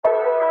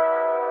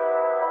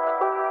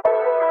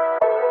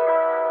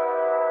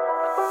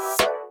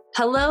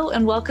Hello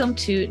and welcome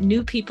to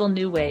New People,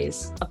 New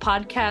Ways, a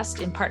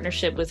podcast in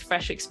partnership with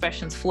Fresh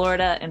Expressions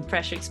Florida and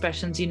Fresh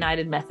Expressions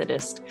United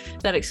Methodist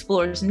that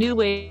explores new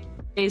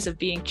ways of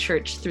being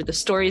church through the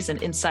stories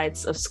and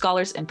insights of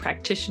scholars and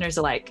practitioners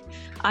alike.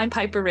 I'm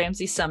Piper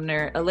Ramsey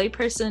Sumner, a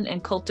layperson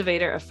and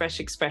cultivator of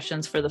Fresh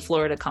Expressions for the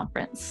Florida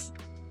Conference.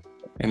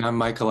 And I'm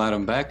Michael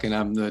Adam Beck, and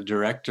I'm the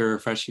director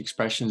of Fresh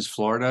Expressions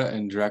Florida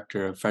and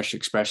director of Fresh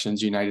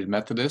Expressions United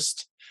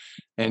Methodist.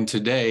 And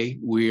today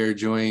we are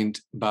joined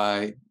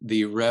by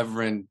the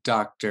Reverend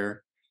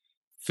Dr.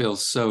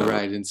 Feels so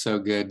right and so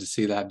good to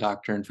see that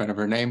doctor in front of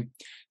her name,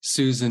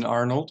 Susan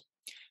Arnold.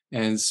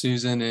 And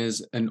Susan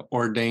is an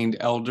ordained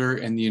elder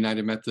in the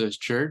United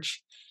Methodist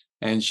Church,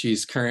 and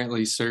she's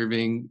currently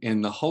serving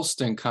in the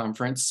Holston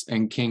Conference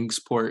in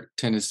Kingsport,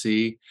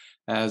 Tennessee,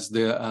 as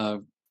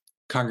the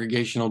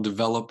congregational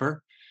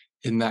developer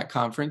in that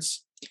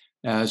conference.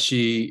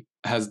 She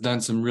has done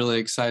some really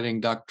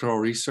exciting doctoral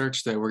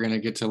research that we're going to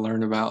get to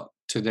learn about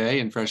today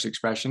in Fresh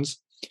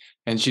Expressions.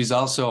 And she's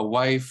also a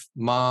wife,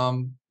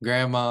 mom,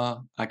 grandma,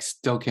 I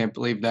still can't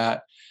believe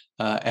that,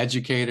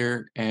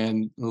 educator,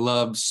 and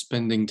loves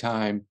spending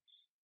time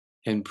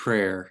in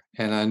prayer.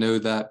 And I know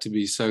that to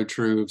be so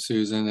true of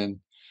Susan,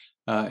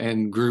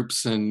 and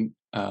groups and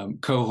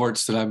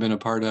cohorts that I've been a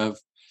part of.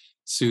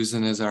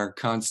 Susan is our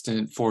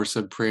constant force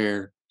of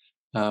prayer,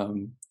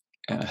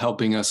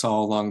 helping us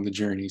all along the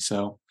journey.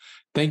 So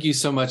thank you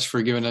so much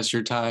for giving us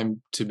your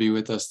time to be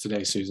with us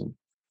today, Susan.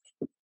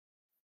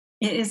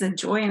 It is a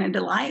joy and a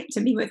delight to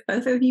be with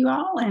both of you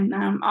all and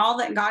all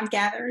that God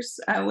gathers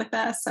with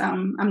us.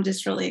 I'm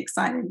just really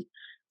excited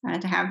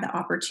to have the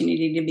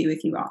opportunity to be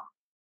with you all.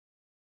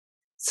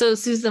 So,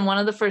 Susan, one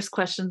of the first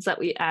questions that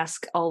we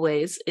ask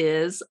always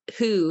is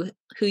who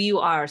you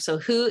are. So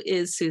who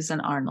is Susan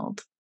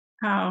Arnold?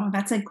 Oh,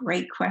 that's a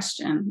great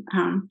question.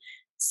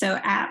 So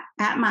at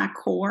my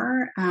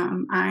core,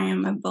 I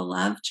am a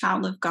beloved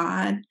child of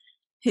God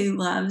who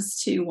loves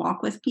to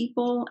walk with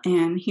people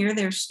and hear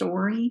their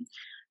story,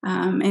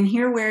 and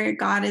hear where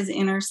God is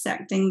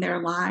intersecting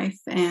their life,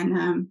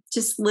 and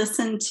just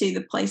listen to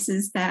the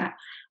places that,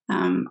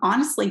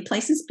 honestly,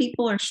 places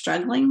people are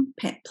struggling,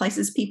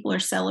 places people are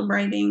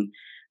celebrating,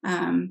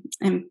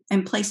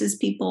 and places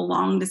people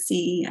long to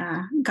see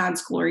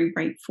God's glory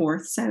break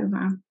forth. So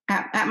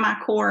at my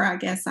core, I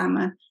guess I'm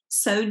a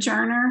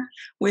sojourner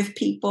with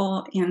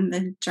people in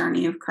the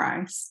journey of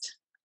Christ.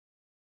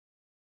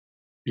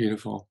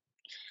 Beautiful.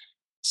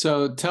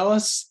 So tell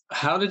us,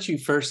 how did you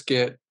first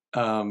get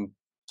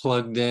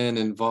plugged in,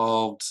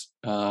 involved,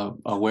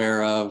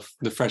 aware of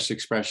the Fresh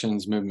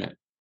Expressions movement?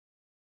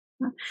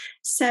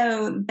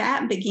 So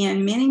that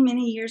began many,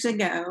 many years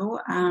ago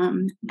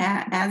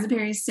at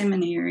Asbury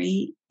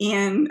Seminary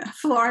in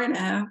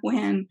Florida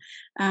when,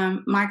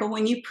 Michael,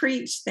 when you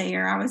preached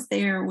there, I was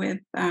there with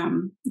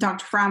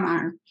Dr.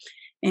 Freimeyer,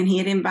 and he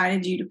had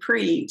invited you to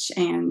preach.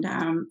 And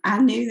I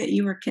knew that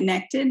you were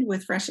connected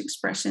with Fresh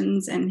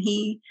Expressions, and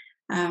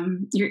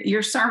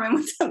your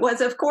sermon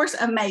was, of course,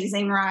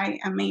 amazing,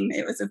 right? I mean,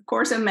 it was, of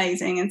course,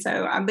 amazing. And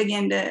so I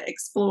began to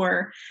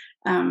explore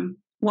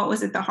what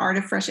was at the heart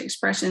of Fresh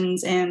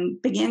Expressions and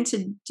began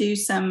to do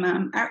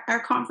some,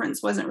 our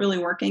conference wasn't really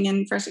working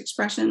in Fresh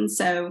Expressions,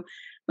 so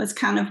was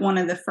kind of one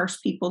of the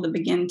first people to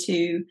begin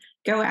to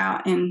go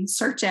out and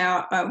search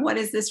out what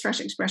is this Fresh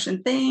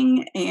Expression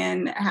thing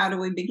and how do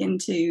we begin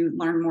to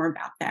learn more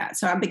about that.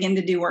 So I began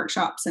to do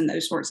workshops and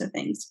those sorts of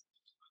things.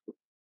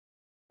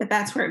 But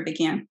that's where it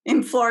began,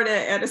 in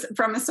Florida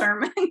from a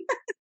sermon.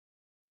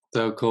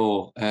 So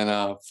cool. And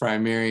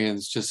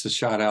Freimerians, just a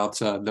shout out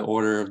to the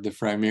Order of the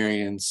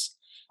Freimerians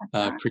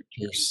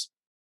preachers,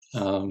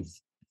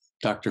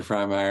 Dr.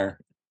 Freimeyer.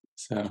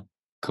 So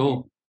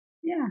cool.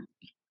 Yeah.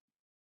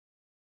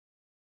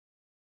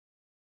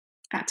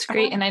 That's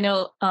great. And I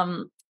know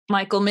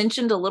Michael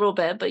mentioned a little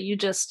bit, but you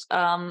just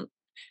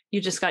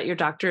got your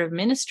Doctor of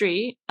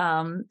Ministry,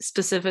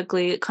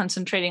 specifically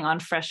concentrating on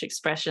Fresh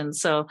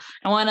Expressions. So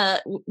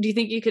do you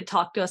think you could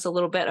talk to us a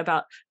little bit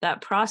about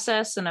that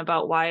process and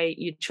about why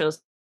you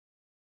chose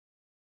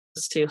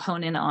to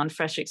hone in on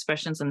Fresh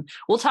Expressions? And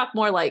we'll talk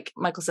more, like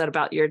Michael said,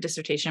 about your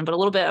dissertation, but a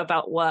little bit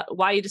about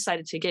why you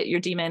decided to get your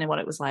DMin and what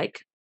it was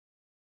like.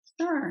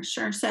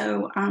 Sure.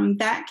 So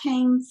that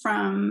came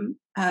from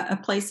a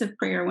place of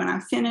prayer. When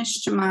I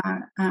finished my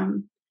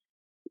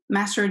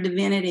Master of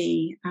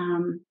Divinity,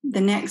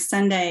 the next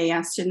Sunday,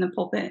 I stood in the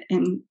pulpit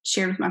and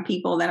shared with my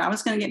people that I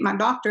was going to get my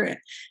doctorate.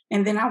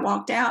 And then I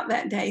walked out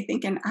that day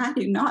thinking, I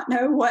do not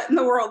know what in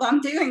the world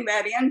I'm doing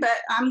that in, but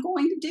I'm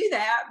going to do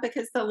that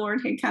because the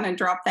Lord had kind of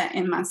dropped that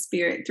in my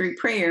spirit through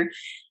prayer.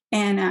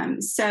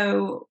 And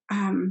so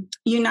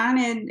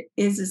United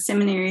is a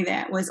seminary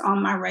that was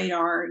on my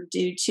radar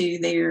due to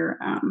their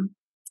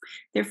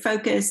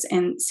focus,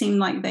 and seemed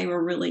like they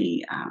were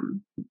really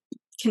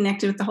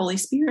connected with the Holy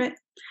Spirit.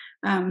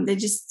 They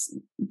just,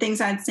 things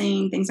I'd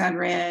seen, things I'd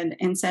read.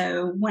 And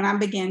so when I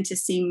began to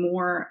see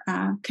more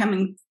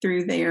coming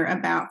through there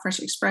about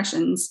Fresh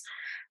Expressions,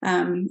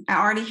 I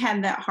already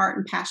had that heart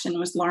and passion,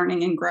 was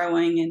learning and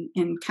growing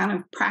and kind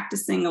of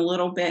practicing a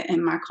little bit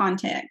in my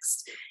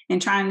context.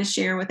 and trying to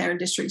share with our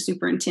district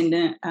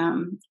superintendent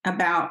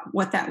about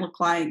what that looked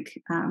like,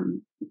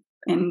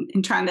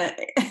 and trying to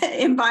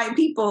invite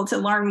people to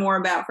learn more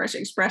about Fresh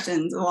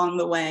Expressions along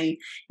the way.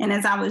 And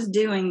as I was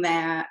doing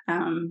that,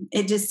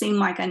 it just seemed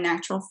like a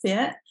natural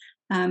fit,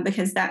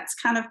 because that's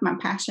kind of my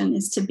passion,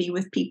 is to be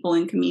with people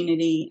in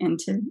community and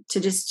to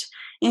just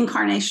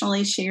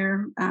incarnationally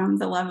share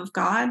the love of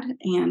God,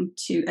 and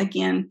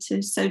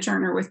to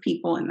sojourner with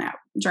people in that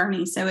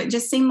journey. So it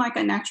just seemed like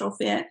a natural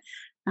fit.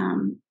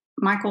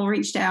 Michael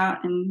reached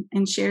out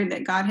and shared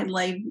that God had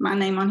laid my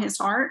name on his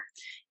heart.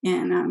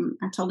 And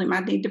I told him I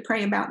need to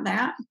pray about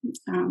that.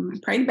 I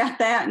prayed about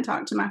that and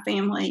talked to my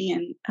family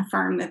and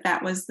affirmed that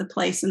that was the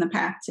place and the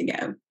path to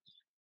go.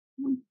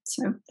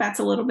 So that's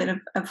a little bit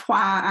of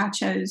why I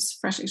chose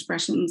Fresh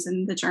Expressions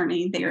and the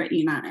journey there at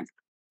United.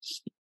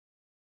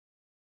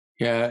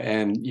 Yeah,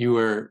 and you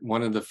were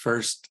one of the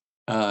first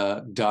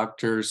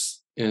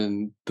doctors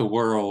in the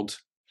world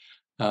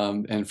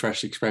and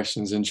Fresh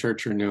Expressions in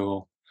church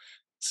renewal.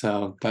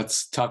 So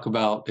that's talk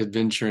about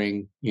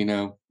adventuring,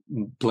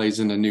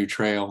 blazing a new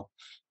trail.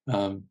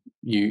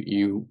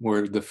 You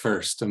were the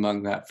first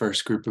among that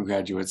first group of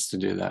graduates to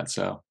do that.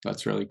 So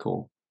that's really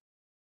cool.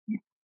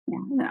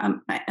 Yeah,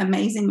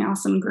 amazing,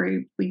 awesome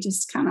group. We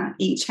just kind of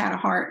each had a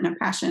heart and a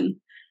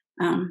passion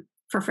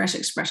for Fresh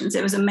Expressions.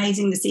 It was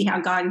amazing to see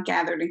how God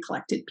gathered and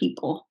collected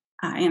people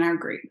in our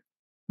group.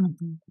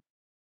 Mm-hmm.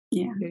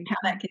 Yeah, how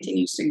that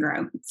continues to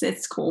grow.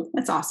 It's cool.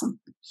 It's awesome.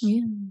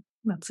 Yeah,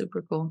 that's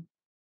super cool.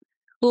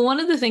 Well,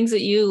 one of the things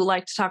that you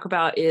like to talk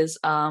about is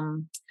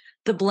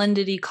the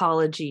blended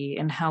ecology,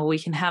 and how we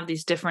can have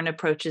these different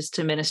approaches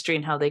to ministry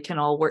and how they can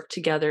all work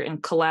together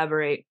and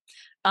collaborate.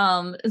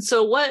 And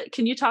so what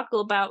can you talk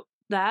about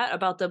that,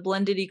 about the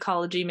blended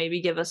ecology?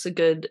 Maybe give us a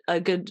good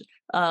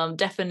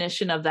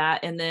definition of that.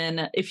 And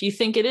then if you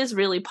think it is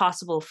really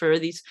possible for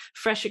these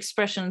fresh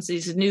expressions,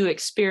 these new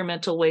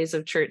experimental ways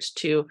of church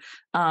to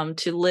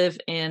live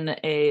in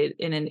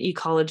an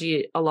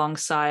ecology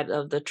alongside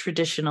of the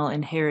traditional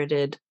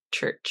inherited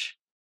church.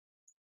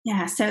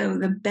 Yeah, so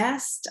the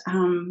best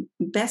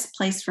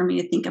place for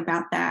me to think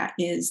about that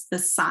is the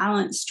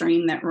silent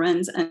stream that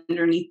runs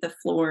underneath the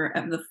floor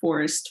of the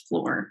forest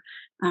floor,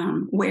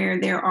 where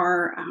there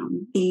are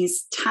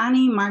these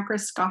tiny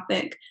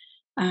microscopic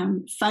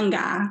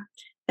fungi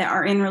that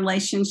are in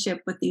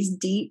relationship with these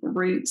deep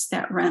roots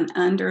that run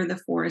under the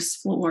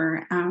forest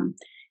floor. And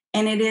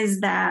it is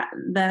that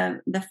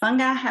the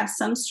fungi have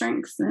some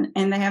strengths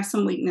and they have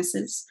some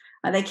weaknesses.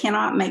 They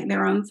cannot make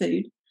their own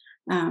food.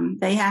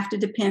 They have to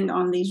depend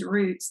on these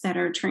roots that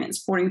are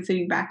transporting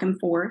food back and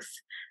forth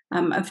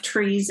of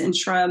trees and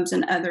shrubs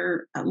and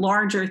other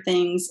larger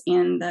things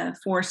in the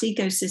forest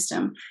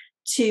ecosystem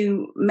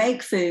to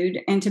make food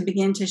and to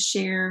begin to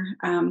share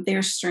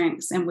their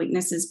strengths and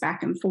weaknesses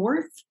back and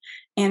forth.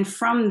 And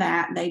from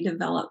that, they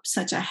develop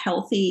such a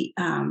healthy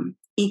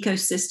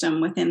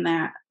ecosystem within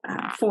that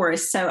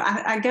forest. So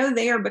I go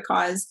there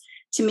because,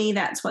 to me,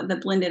 that's what the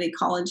blended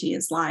ecology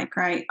is like,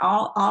 right?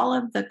 All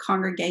of the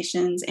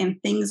congregations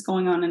and things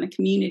going on in a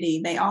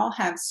community, they all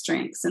have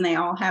strengths and they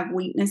all have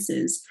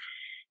weaknesses.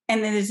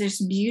 And then there's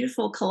this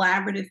beautiful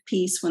collaborative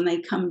piece when they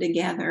come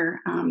together,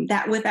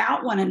 that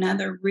without one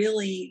another,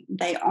 really,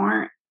 they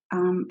aren't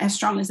as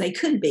strong as they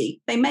could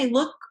be. They may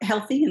look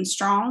healthy and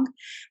strong,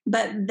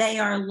 but they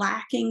are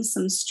lacking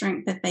some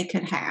strength that they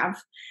could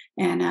have.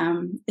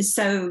 And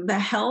so the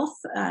health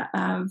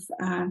of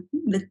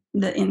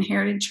the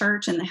inherited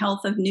church and the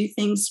health of new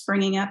things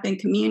springing up in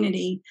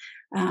community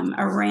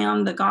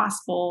around the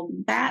gospel,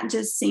 that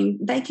just seemed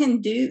they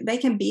can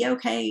be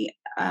okay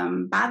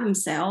by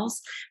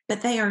themselves,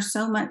 but they are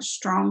so much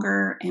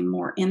stronger and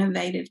more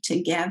innovative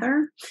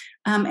together,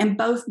 and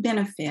both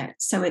benefit.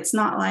 So it's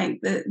not like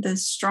the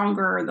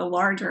stronger or the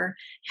larger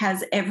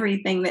has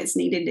everything that's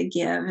needed to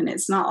give, and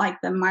it's not like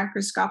the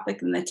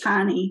microscopic and the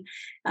tiny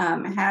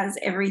has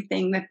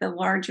everything that the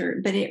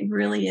larger, but it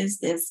really is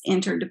this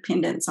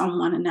interdependence on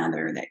one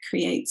another that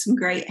creates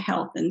great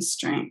health and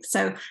strength.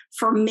 So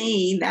for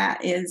me, that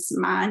is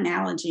my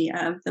analogy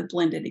of the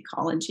blended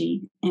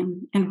ecology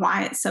and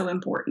why it's so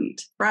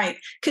important, right?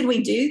 Could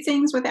we do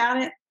things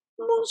without it?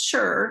 Well,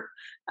 sure.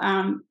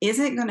 Is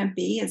it going to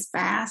be as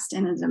fast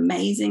and as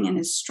amazing and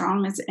as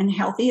strong as and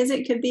healthy as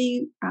it could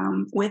be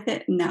with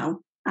it?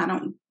 No, I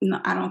don't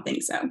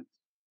think so.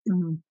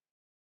 Mm-hmm.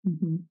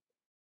 Mm-hmm.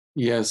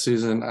 Yeah,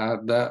 Susan,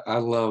 I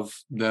love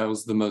that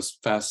was the most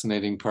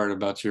fascinating part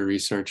about your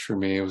research for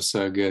me. It was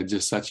so good,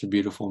 just such a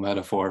beautiful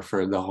metaphor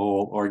for the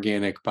whole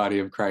organic body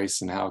of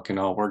Christ and how it can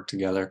all work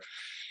together.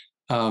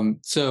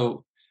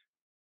 So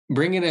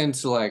bring it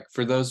into, like,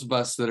 for those of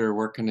us that are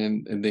working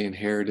in the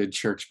inherited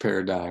church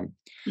paradigm.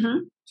 Mm-hmm.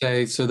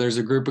 Okay, so there's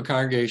a group of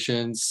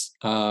congregations,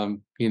 there's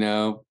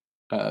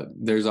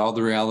all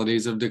the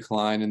realities of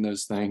decline and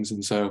those things.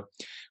 And so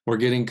we're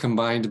getting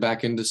combined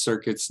back into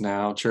circuits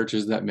now.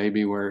 Churches that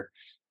maybe were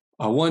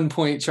a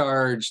 1-point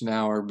charge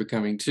now are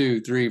becoming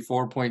 2, 3,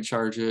 4-point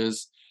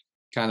charges,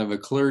 kind of a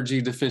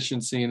clergy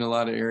deficiency in a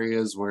lot of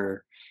areas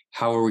where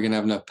how are we going to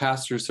have enough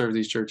pastors serve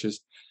these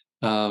churches?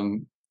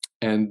 And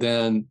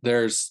then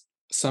there's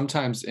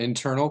sometimes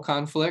internal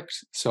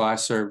conflict. So I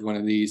served one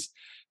of these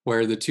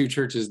where the two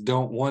churches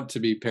don't want to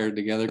be paired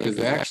together because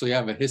they actually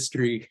have a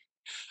history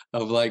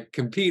of like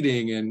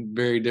competing and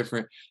very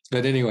different.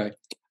 But anyway,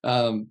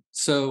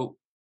 so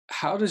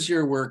how does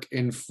your work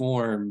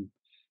inform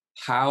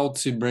how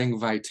to bring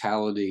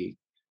vitality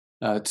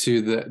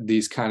to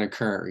these kind of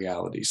current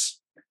realities?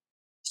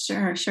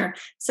 Sure, sure.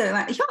 So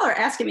y'all are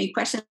asking me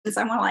questions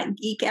I want to like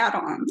geek out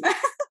on.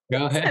 Go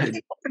So ahead.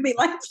 people could be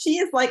like, she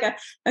is like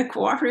a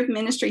cooperative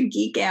ministry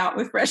geek out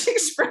with fresh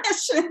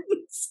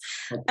expressions.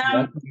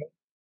 Um,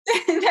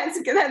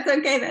 that's good. That's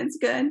okay. That's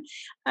good.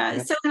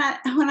 Yeah. So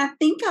when I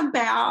think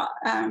about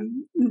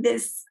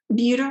this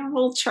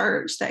beautiful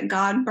church that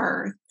God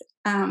birthed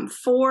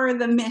for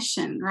the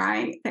mission,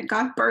 right? That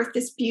God birthed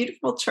this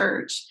beautiful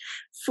church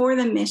for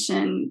the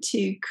mission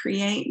to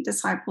create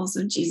disciples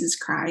of Jesus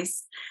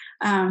Christ.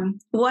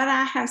 What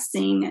I have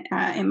seen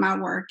in my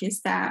work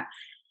is that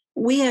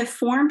we have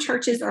formed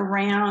churches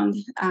around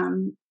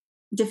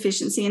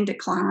deficiency and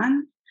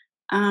decline.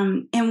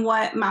 And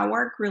what my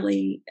work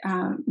really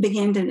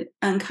began to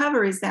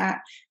uncover is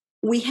that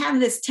we have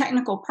this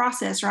technical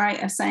process,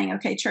 right, of saying,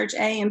 okay, church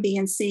A and B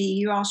and C,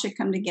 you all should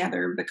come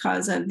together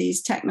because of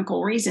these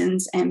technical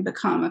reasons and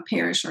become a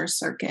parish or a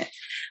circuit.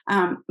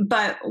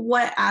 But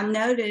what I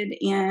noted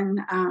in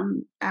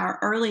our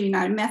early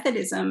United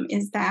Methodism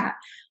is that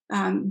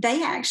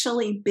they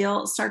actually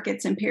built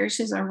circuits and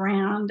parishes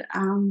around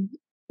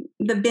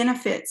the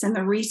benefits and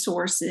the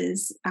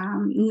resources,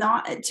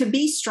 not to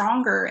be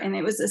stronger. And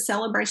it was a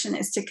celebration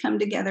is to come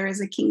together as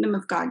a kingdom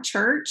of God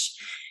church.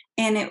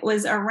 And it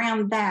was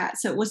around that.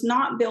 So it was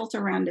not built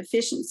around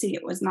deficiency.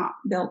 It was not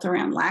built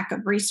around lack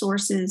of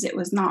resources. It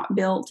was not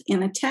built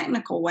in a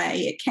technical way.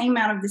 It came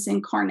out of this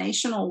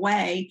incarnational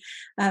way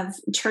of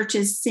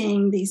churches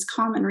seeing these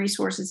common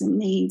resources and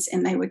needs,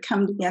 and they would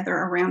come together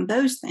around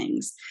those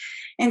things.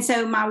 And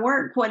so my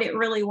work, what it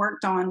really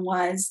worked on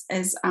was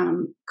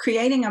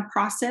creating a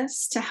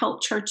process to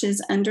help churches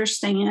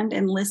understand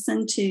and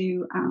listen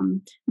to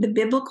the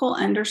biblical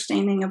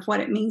understanding of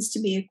what it means to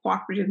be a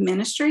cooperative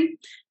ministry,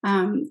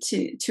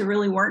 to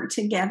really work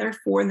together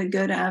for the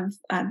good of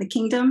the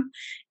kingdom.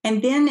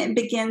 And then it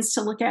begins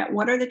to look at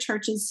what are the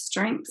church's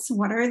strengths,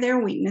 what are their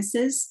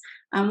weaknesses,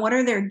 what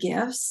are their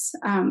gifts?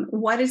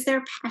 What is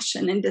their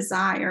passion and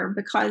desire?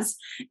 Because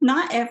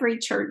not every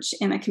church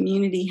in a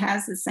community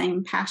has the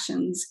same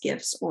passions,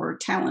 gifts, or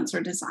talents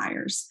or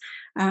desires.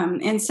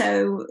 And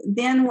so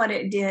then what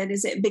it did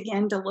is it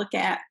began to look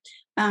at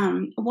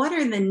what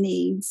are the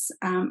needs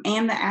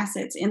and the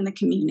assets in the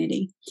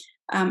community.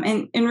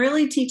 And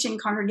really teaching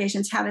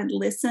congregations how to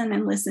listen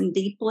and listen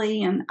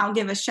deeply. And I'll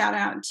give a shout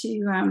out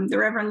to the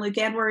Reverend Luke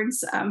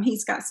Edwards.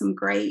 He's got some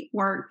great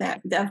work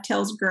that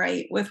dovetails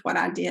great with what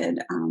I did.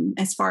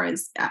 As far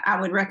as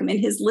I would recommend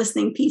his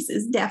listening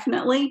pieces,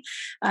 definitely.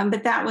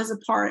 But that was a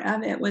part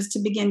of it, was to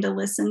begin to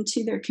listen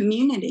to their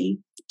community,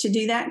 to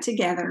do that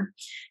together,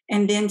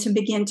 and then to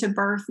begin to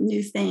birth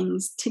new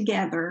things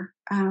together.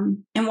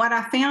 And what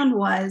I found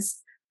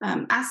was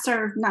I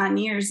served 9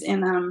 years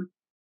in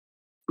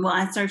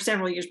I served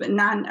several years, but a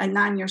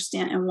 9-year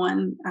stint in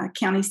one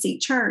county seat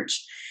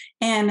church.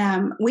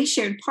 And we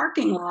shared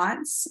parking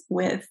lots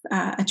with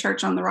a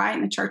church on the right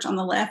and a church on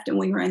the left, and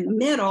we were in the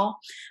middle.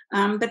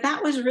 But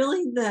that was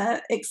really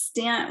the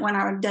extent when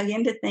I dug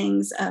into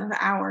things of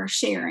our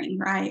sharing,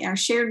 right? Our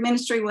shared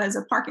ministry was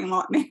a parking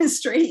lot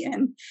ministry,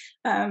 and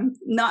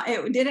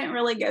it didn't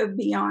really go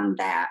beyond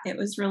that. It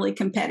was really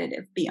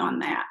competitive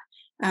beyond that.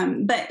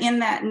 But in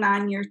that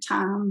 9-year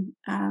time,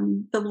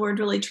 the Lord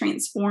really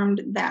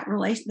transformed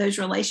those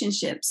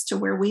relationships to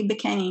where we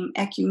became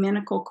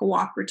ecumenical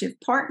cooperative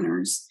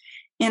partners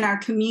in our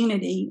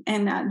community.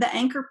 And the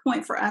anchor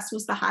point for us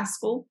was the high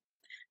school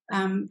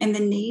and the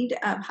need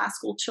of high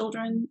school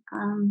children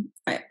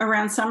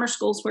around summer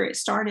schools, where it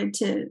started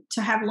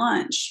to have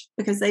lunch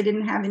because they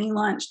didn't have any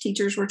lunch.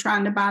 Teachers were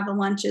trying to buy the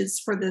lunches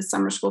for the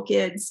summer school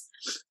kids.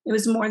 It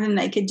was more than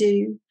they could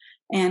do.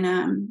 And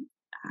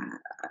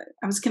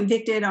I was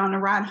convicted on a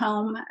ride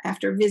home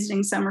after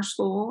visiting summer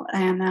school,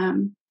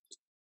 and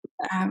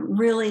I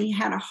really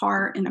had a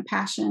heart and a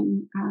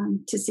passion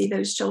to see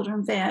those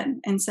children fed.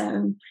 And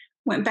so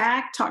went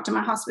back, talked to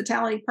my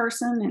hospitality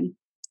person, and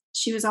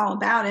she was all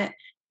about it.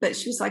 But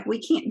she was like,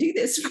 "We can't do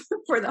this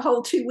for the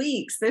whole 2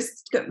 weeks. We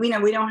just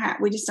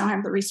don't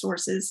have the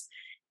resources."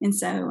 And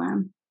so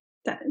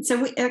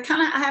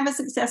I have a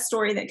success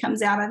story that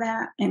comes out of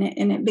that, and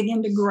it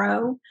began to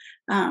grow,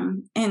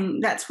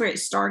 and that's where it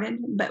started.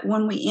 But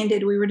when we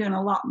ended, we were doing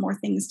a lot more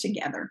things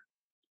together,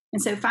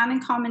 and so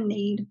finding common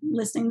need,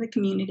 listening to the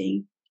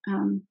community,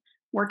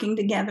 working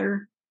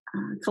together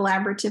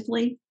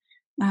collaboratively,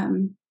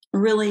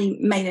 really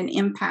made an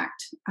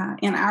impact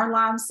in our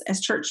lives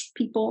as church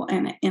people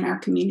and in our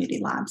community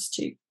lives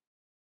too.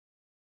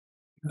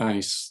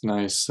 Nice,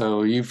 nice.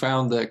 So you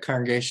found that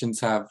congregations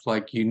have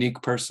like unique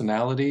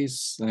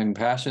personalities and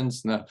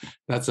passions. No,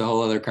 that's a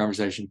whole other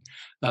conversation.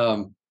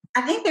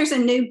 I think there's a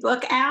new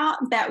book out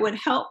that would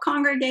help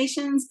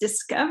congregations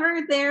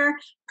discover their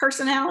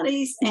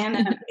personalities, and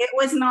it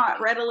was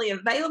not readily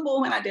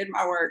available when I did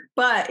my work,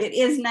 but it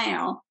is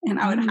now, and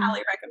I would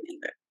highly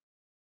recommend it.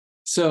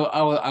 So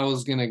I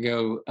was going to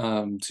go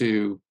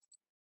to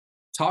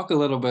talk a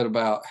little bit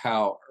about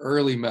how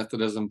early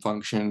Methodism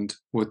functioned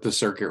with the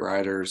circuit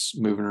riders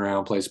moving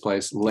around place to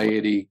place,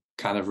 laity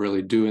kind of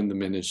really doing the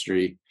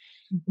ministry,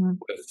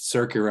 with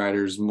circuit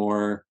riders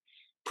more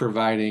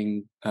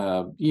providing,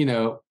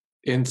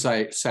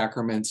 insight,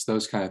 sacraments,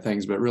 those kind of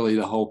things, but really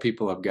the whole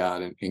people of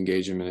God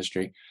engage in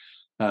ministry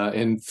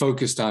and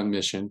focused on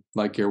mission,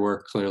 like your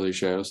work clearly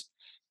shows.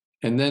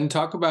 And then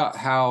talk about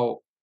how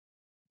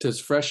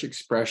does Fresh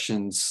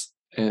Expressions,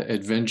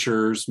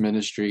 Adventures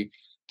ministry,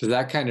 does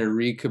that kind of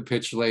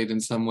recapitulate in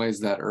some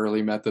ways that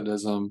early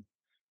Methodism,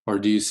 or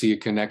do you see a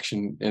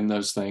connection in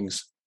those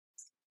things?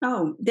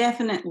 Oh,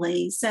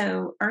 definitely.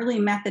 So early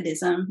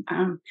Methodism,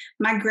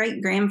 my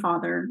great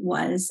grandfather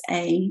was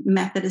a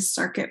Methodist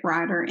circuit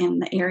rider in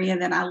the area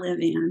that I live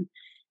in.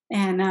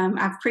 And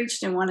I've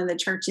preached in one of the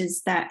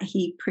churches that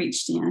he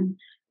preached in.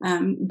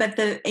 But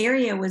the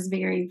area was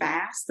very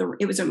vast.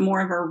 It was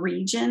more of a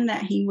region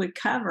that he would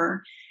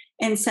cover.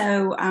 And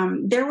so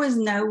there was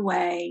no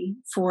way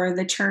for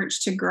the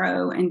church to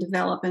grow and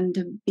develop and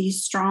to be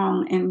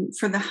strong, and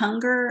for the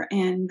hunger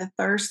and the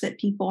thirst that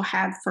people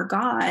had for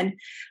God,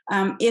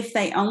 if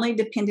they only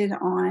depended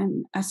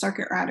on a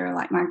circuit rider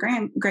like my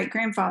great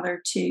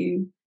grandfather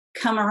to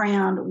come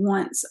around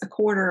once a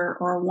quarter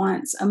or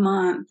once a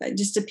month. It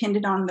just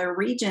depended on their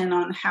region,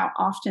 on how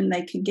often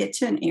they could get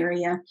to an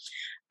area.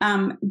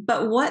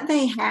 But what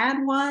they had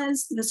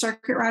was the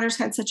circuit riders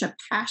had such a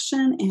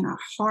passion and a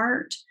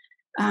heart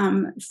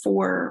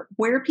for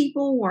where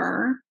people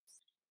were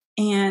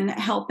and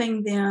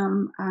helping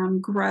them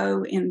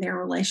grow in their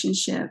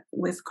relationship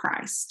with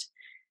Christ.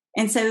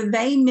 And so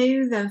they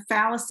knew the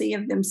fallacy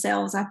of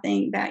themselves, I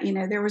think, that,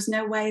 there was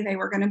no way they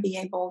were going to be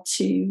able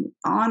to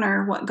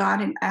honor what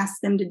God had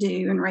asked them to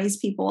do and raise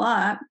people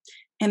up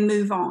and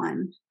move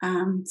on.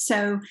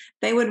 So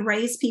they would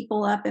raise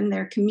people up in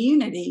their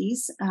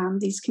communities,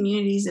 these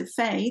communities of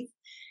faith.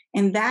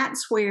 And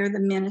that's where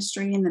the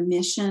ministry and the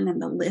mission and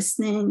the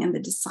listening and the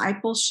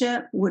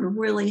discipleship would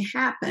really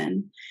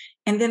happen.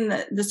 And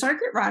then the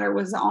circuit rider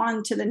was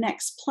on to the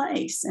next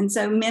place. And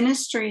so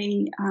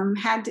ministry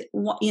had to,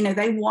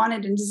 they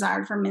wanted and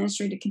desired for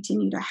ministry to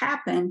continue to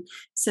happen.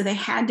 So they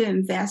had to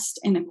invest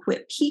and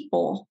equip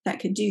people that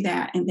could do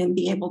that and then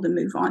be able to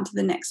move on to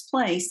the next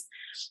place.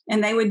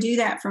 And they would do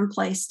that from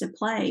place to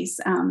place.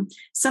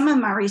 Some of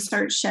my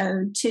research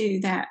showed, too,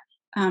 that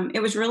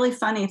it was really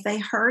funny. If they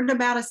heard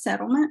about a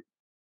settlement,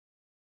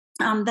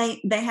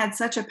 they had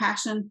such a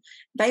passion,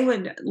 they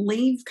would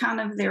leave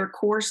kind of their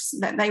course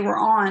that they were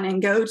on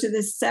and go to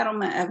this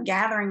settlement of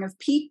gathering of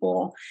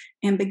people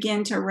and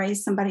begin to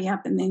raise somebody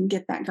up and then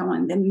get that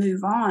going, then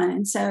move on.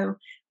 And so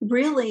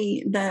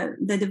really the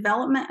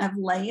development of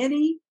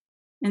laity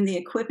and the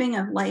equipping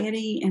of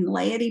laity and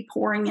laity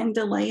pouring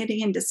into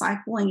laity and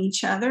discipling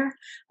each other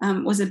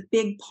was a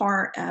big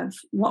part of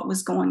what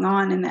was going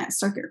on in that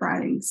circuit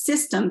riding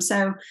system.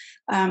 So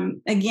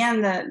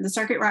again, the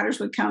circuit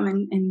riders would come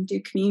and do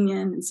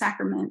communion and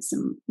sacraments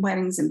and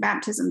weddings and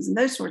baptisms and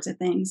those sorts of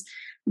things.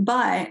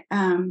 But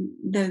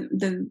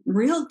the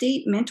real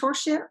deep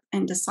mentorship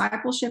and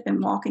discipleship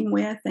and walking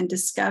with and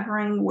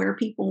discovering where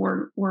people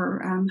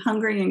were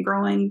hungry and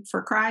growing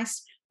for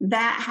Christ,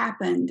 that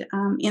happened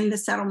in the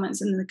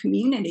settlements and the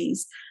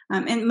communities.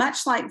 And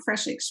much like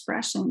Fresh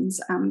Expressions,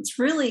 it's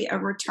really a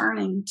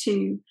returning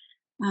to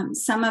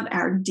some of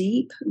our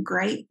deep,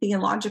 great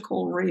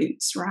theological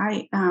roots,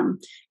 right?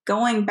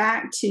 Going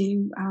back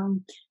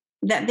to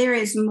that there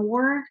is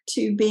more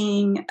to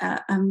being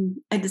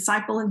a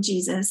disciple of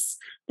Jesus,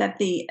 that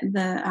the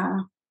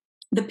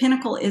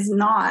pinnacle is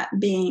not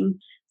being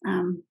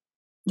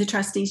the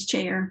trustee's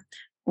chair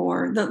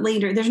or the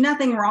leader. There's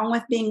nothing wrong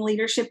with being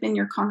leadership in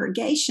your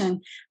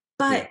congregation,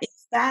 but if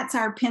that's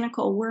our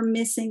pinnacle, we're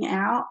missing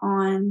out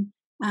on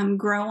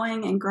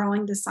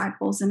growing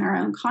disciples in our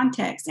own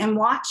context, and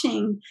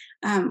watching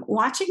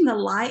the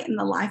light and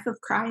the life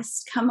of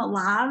Christ come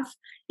alive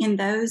in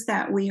those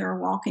that we are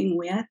walking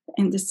with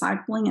and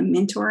discipling and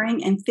mentoring,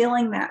 and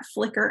feeling that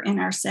flicker in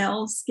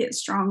ourselves get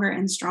stronger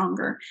and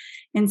stronger.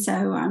 And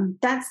so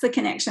that's the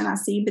connection I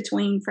see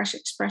between Fresh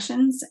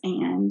Expressions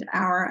and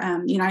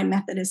our United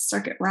Methodist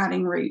circuit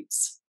riding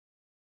roots.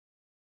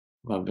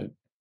 Love it.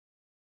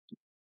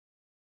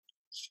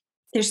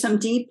 There's some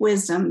deep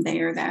wisdom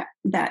there that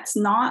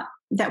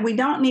we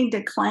don't need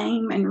to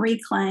claim and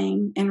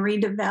reclaim and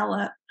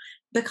redevelop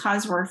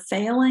because we're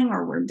failing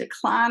or we're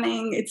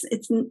declining.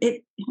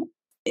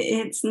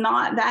 It's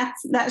not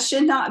that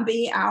should not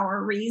be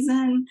our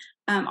reason,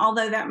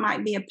 although that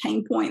might be a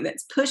pain point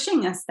that's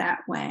pushing us that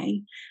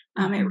way.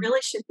 It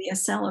really should be a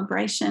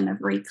celebration of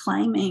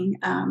reclaiming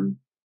a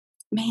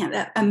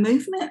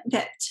movement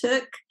that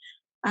took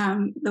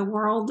the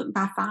world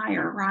by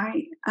fire,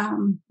 right?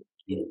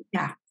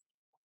 Yeah.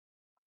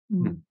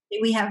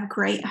 We have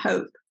great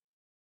hope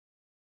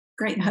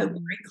of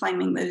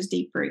reclaiming those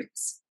deep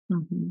roots.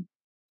 Mhm.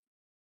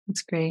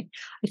 That's great.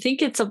 I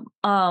think it's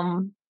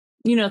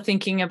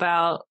thinking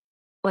about,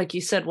 like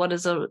you said, what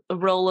is a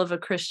role of a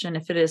Christian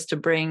if it is to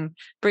bring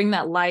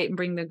that light and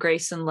bring the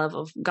grace and love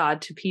of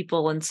God to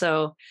people. And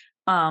so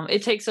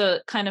it takes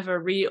a kind of a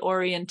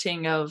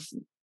reorienting of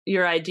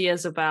your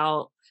ideas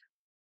about,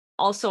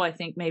 also, I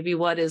think maybe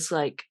what is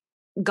like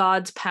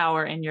God's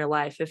power in your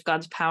life. If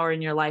God's power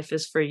in your life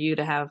is for you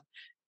to have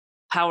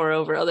power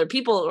over other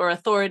people or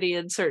authority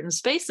in certain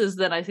spaces,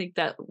 then I think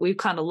that we've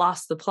kind of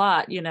lost the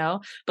plot.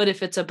 But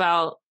if it's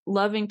about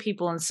loving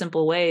people in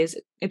simple ways,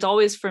 it's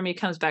always, for me,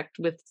 comes back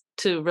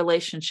to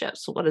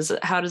relationships. What is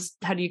it? How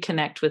do you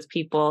connect with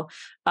people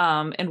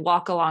and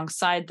walk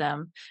alongside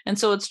them? And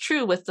so it's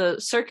true with the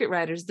circuit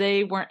riders,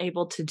 they weren't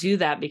able to do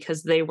that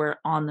because they were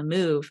on the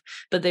move,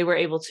 but they were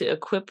able to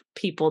equip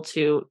people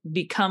to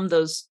become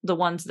the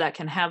ones that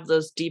can have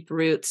those deep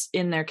roots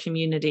in their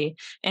community.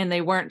 And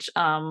they weren't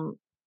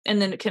and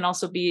then it can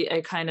also be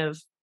a kind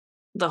of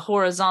the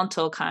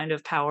horizontal kind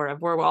of power of,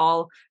 we're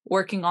all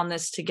working on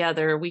this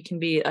together. We can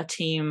be a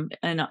team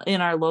in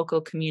our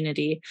local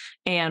community,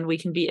 and we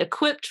can be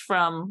equipped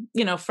from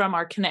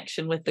our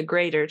connection with the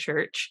greater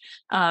church.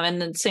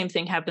 And then same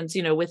thing happens,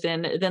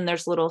 then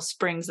there's little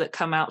springs that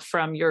come out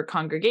from your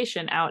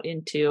congregation out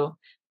into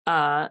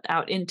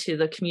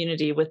the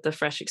community with the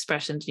fresh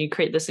expressions. You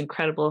create this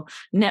incredible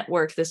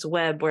network, this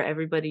web where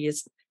everybody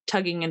is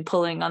tugging and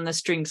pulling on the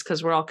strings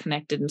because we're all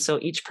connected. And so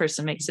each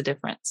person makes a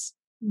difference.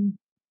 Mm.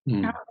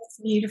 Oh, that's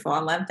beautiful. I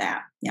love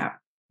that. Yeah.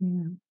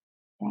 Yeah.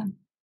 Yeah.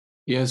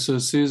 Yeah. So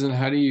Susan,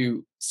 how do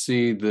you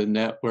see the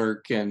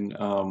network and,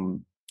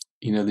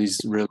 these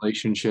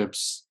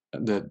relationships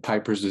that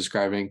Piper's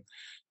describing?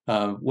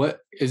 What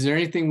is there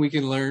anything we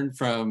can learn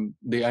from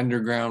the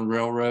Underground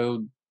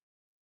Railroad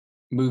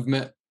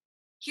movement?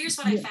 Here's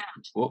what I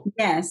found. Well,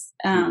 Yes.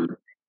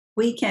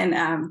 We can,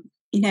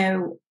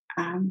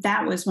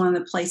 that was one of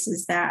the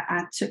places that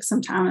I took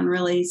some time and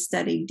really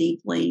studied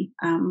deeply,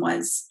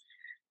 was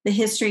the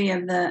history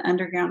of the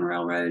Underground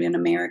Railroad in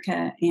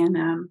America.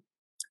 And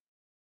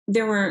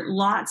there were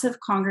lots of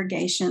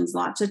congregations,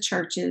 lots of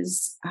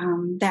churches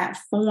that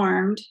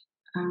formed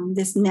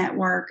this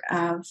network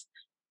of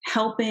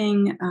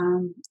helping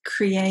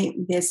create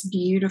this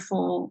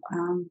beautiful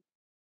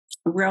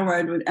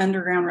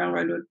Underground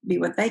Railroad would be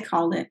what they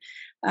called it.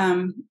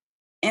 And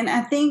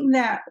I think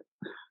that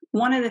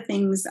one of the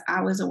things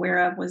I was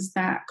aware of was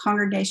that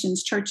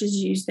congregations, churches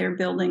use their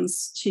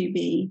buildings to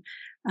be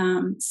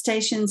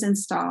stations and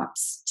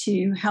stops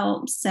to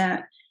help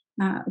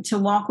to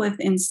walk with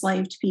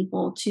enslaved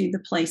people to the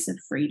place of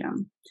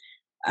freedom.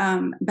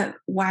 But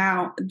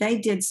wow, they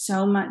did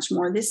so much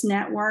more. This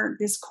network,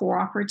 this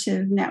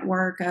cooperative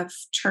network of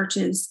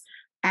churches,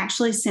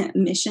 actually sent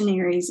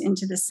missionaries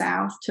into the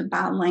South to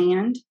buy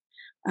land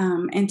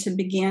and to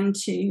begin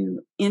to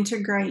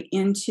integrate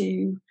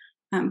into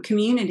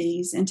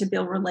communities and to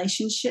build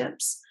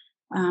relationships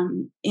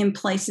in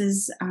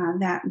places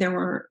that there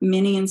were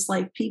many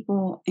enslaved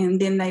people. And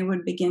then they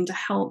would begin to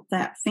help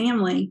that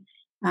family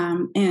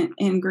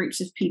and groups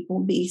of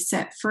people be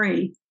set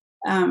free.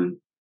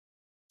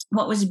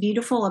 What was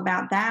beautiful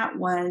about that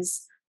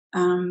was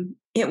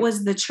it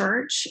was the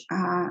church,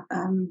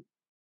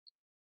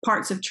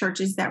 parts of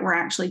churches that were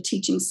actually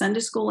teaching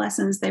Sunday school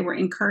lessons. They were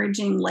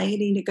encouraging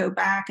laity to go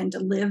back and to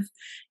live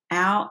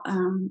out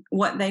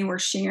what they were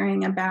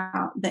sharing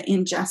about the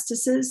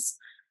injustices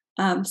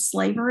of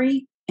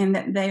slavery, and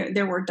that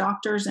there were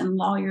doctors and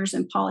lawyers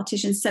and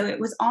politicians. So it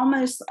was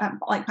almost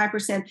like Piper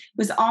said, it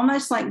was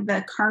almost like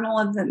the kernel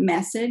of the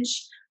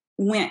message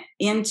went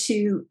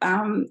into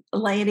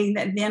laity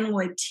that then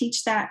would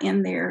teach that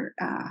in their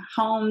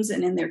homes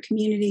and in their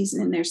communities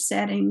and in their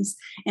settings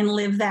and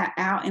live that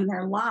out in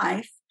their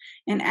life.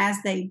 And as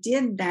they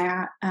did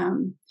that,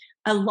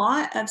 a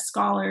lot of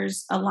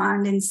scholars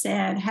aligned and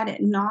said, had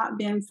it not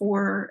been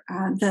for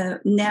the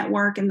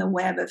network and the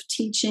web of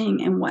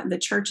teaching and what the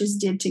churches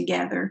did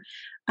together,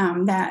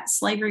 that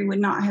slavery would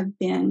not have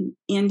been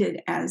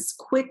ended as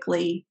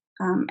quickly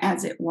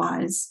as it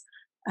was,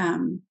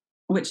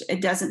 which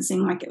it doesn't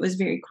seem like it was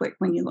very quick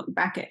when you look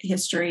back at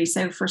history.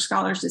 So for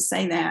scholars to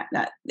say that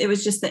it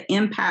was just the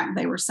impact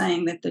they were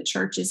saying that the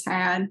churches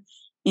had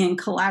in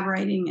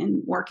collaborating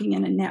and working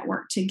in a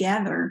network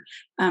together,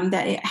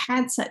 that it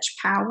had such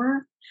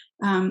power.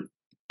 And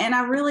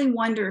I really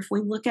wonder if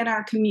we look at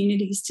our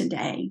communities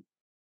today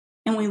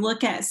and we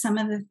look at some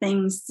of the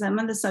things, some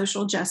of the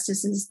social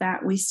justices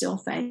that we still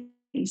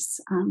face,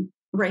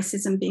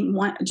 racism being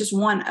just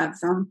one of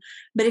them.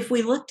 But if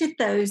we looked at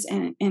those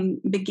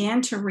and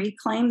began to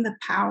reclaim the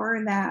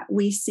power that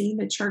we see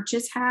the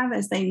churches have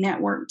as they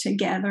network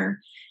together,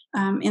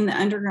 in the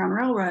Underground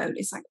Railroad,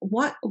 it's like,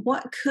 what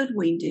could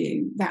we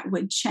do that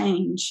would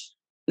change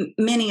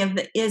many of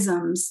the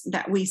isms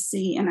that we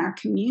see in our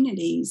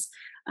communities,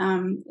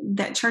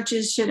 that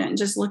churches shouldn't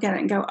just look at it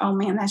and go, oh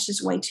man, that's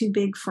just way too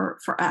big for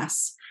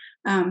us.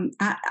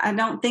 I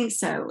don't think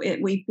so.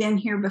 We've been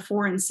here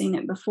before and seen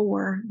it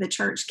before. The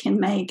church can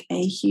make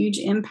a huge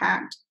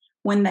impact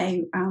when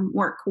they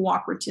work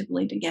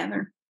cooperatively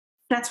together.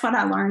 that's what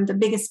I learned. The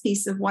biggest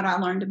piece of what I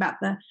learned about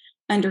the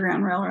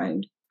Underground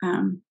Railroad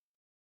and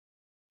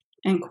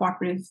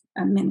cooperative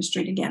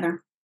ministry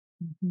together.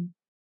 Mm-hmm.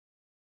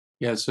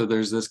 Yeah, so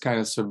there's this kind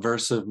of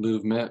subversive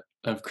movement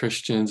of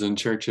Christians and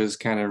churches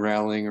kind of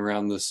rallying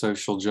around the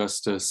social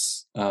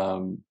justice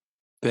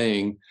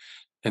thing,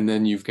 and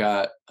then you've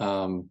got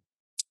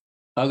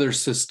other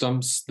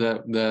systems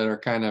that are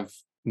kind of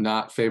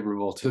not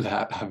favorable to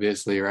that,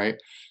 obviously, right?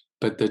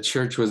 But the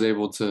church was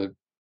able to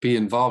be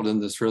involved in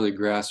this really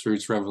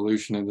grassroots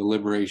revolution and the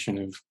liberation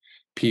of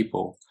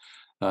people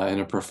in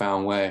a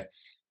profound way.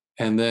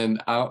 And then,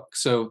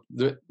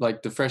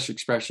 the Fresh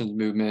Expressions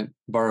movement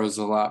borrows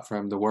a lot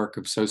from the work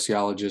of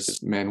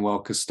sociologist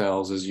Manuel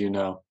Castells, as you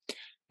know,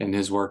 and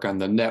his work on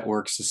the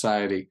network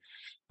society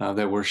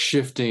that we're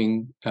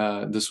shifting.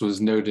 This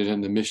was noted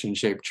in the Mission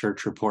Shaped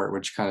Church report,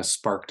 which kind of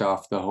sparked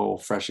off the whole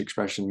Fresh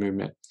Expression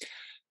movement.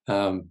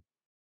 But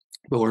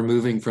we're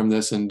moving from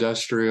this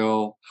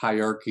industrial,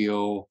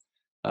 hierarchical,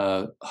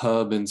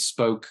 hub and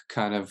spoke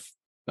kind of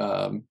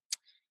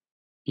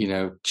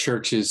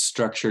churches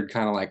structured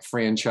kind of like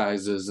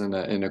franchises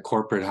in a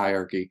corporate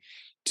hierarchy,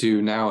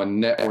 to now a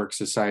network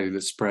society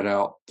that's spread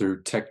out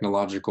through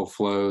technological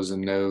flows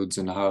and nodes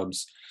and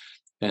hubs,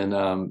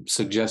 and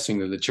suggesting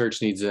that the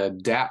church needs to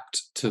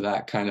adapt to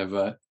that kind of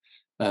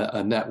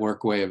a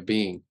network way of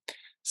being.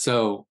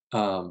 So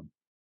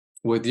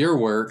with your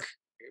work,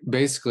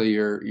 basically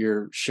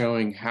you're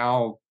showing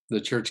how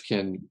the church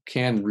can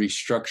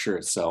restructure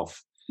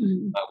itself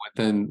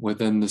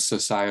within the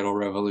societal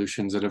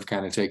revolutions that have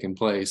kind of taken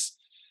place,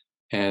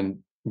 and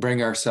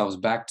bring ourselves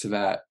back to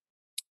that,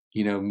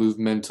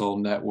 movemental,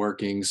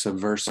 networking,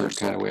 subversive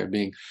kind of way of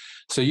being.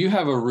 So you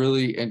have a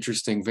really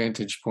interesting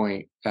vantage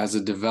point as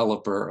a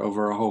developer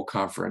over a whole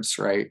conference,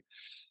 right?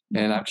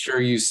 And I'm sure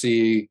you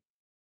see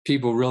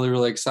people really,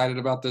 really excited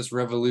about this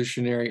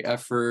revolutionary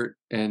effort,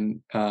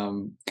 and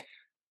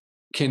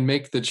can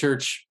make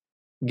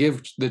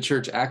give the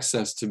church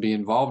access to be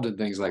involved in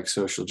things like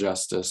social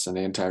justice and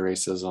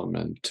anti-racism,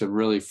 and to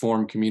really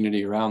form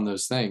community around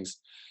those things.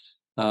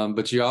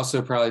 But you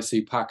also probably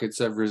see pockets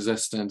of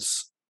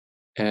resistance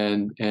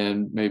and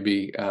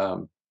maybe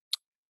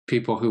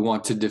people who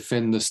want to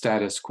defend the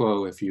status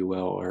quo, if you will.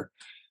 Or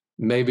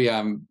maybe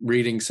I'm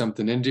reading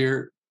something into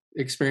your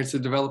experience as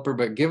a developer,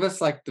 but give us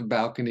like the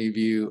balcony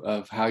view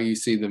of how you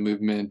see the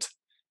movement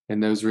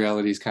and those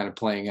realities kind of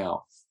playing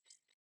out.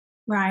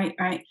 Right.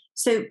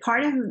 So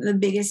part of the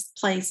biggest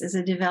place as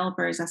a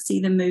developer is I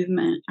see the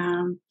movement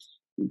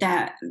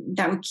that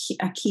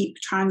I keep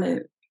trying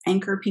to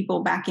anchor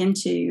people back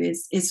into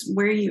is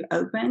where you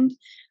opened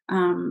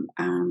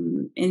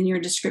in your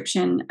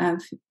description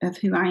of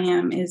who I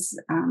am is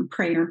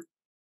prayer.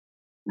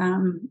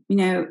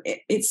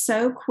 It's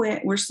so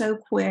quick. We're so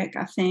quick,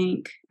 I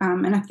think.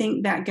 And I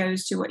think that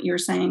goes to what you're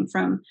saying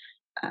from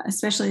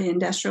especially the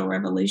Industrial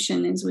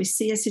Revolution, is we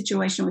see a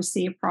situation, we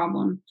see a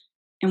problem,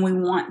 and we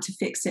want to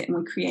fix it, and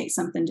we create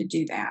something to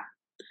do that.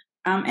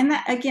 And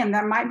that, again,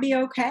 that might be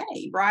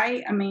okay,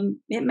 right? I mean,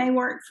 it may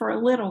work for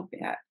a little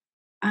bit.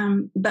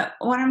 But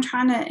what I'm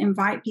trying to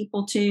invite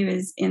people to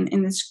is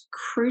in this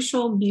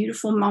crucial,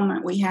 beautiful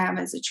moment we have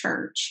as a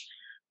church,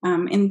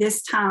 in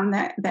this time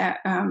that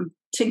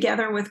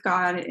together with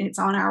God, it's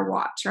on our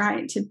watch,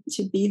 right?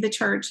 To be the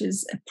church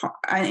is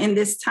in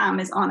this time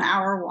is on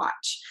our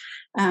watch.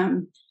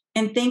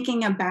 And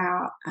thinking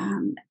about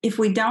if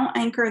we don't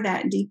anchor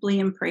that deeply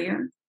in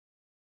prayer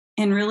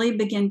and really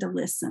begin to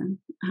listen.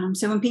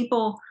 So when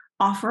people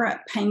offer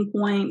up pain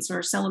points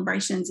or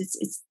celebrations,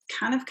 it's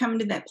kind of coming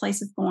to that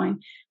place of going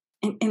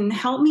and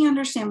help me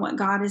understand what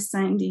God is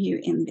saying to you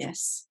in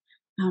this.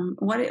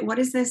 What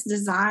is this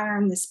desire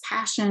and this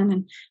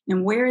passion,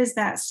 and where is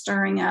that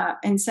stirring up?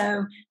 And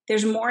so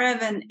there's more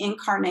of an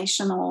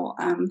incarnational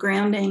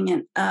grounding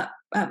and up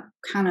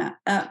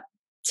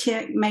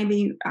tick,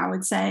 maybe I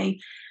would say.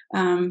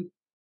 And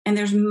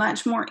there's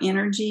much more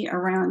energy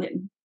around it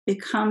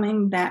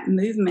becoming that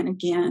movement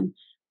again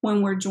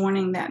when we're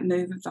joining that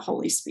move of the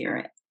Holy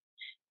Spirit.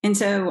 And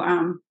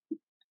so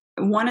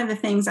one of the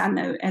things I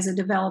know as a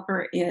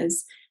developer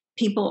is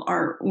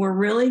we're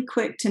really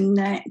quick to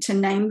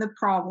name the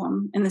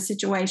problem and the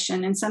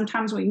situation. And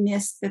sometimes we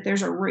miss that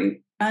there's a root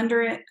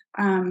under it.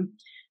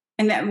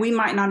 And that we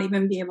might not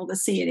even be able to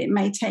see it. It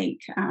may take,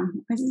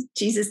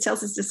 Jesus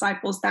tells his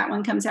disciples, that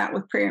one comes out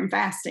with prayer and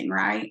fasting,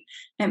 right?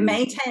 It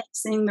may take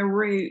seeing the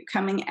root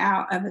coming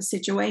out of a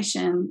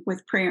situation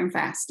with prayer and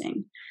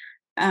fasting.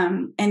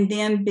 And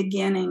then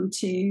beginning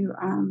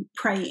to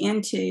pray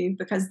into,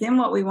 because then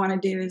what we want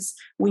to do is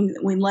we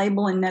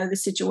label and know the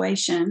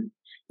situation.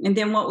 And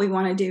then what we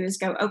want to do is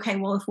go, okay,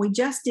 well, if we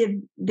just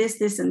did this,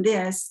 this, and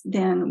this,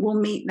 then we'll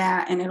meet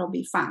that and it'll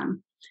be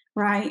fine.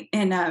 Right.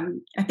 And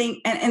I think,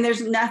 and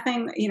there's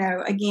nothing,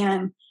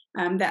 again,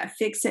 that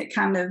fix it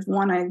kind of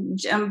want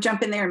to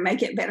jump in there and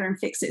make it better and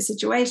fix it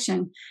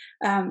situation.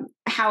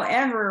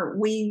 However,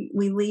 we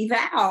leave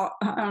out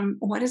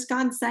what is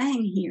God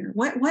saying here?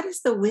 What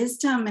is the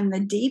wisdom and the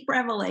deep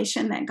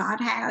revelation that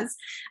God has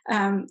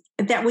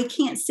that we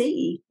can't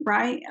see,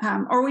 right?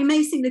 Or we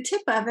may see the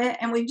tip of it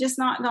and we've just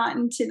not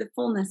gotten to the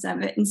fullness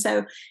of it. And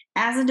so,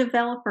 as a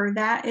developer,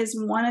 that is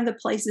one of the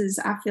places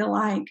I feel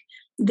like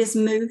this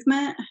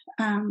movement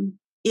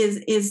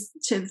is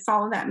to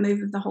follow that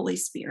move of the Holy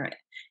Spirit.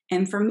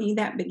 And for me,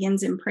 that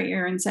begins in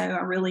prayer. And so I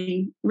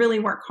really, really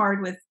work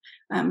hard with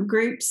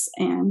groups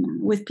and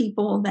with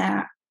people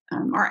that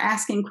are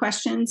asking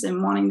questions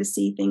and wanting to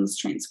see things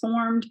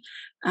transformed,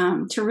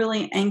 to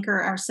really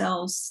anchor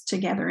ourselves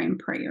together in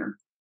prayer.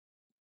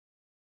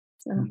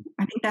 So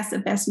I think that's the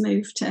best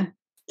move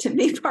to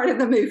be part of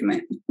the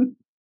movement.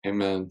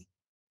 Amen.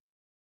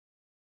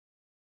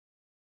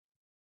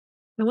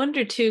 I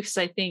wonder too, because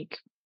I think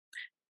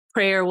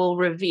prayer will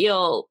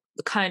reveal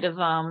kind of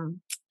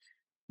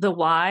the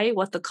why,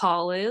 what the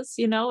call is,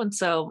 and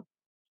so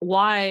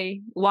why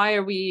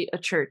are we a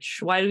church?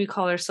 Why do we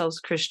call ourselves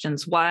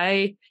Christians?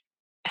 Why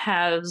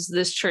has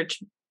this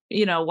church,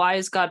 why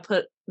has God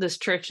put this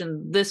church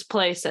in this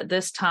place at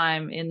this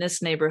time in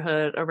this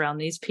neighborhood around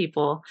these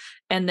people?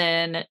 And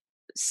then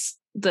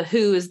the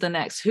who is the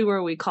next. Who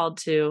are we called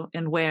to,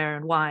 and where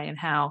and why and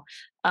how?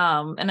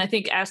 And I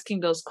think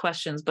asking those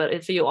questions, but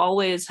if you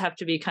always have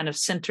to be kind of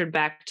centered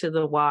back to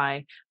the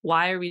why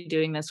are we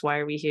doing this? Why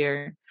are we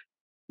here?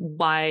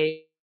 Why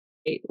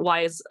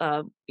is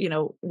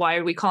why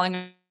are we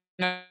calling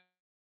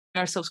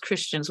ourselves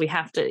Christians? We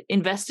have to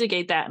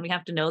investigate that, and we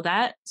have to know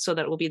that, so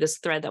that it will be this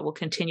thread that will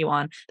continue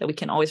on, that we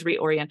can always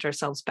reorient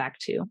ourselves back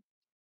to.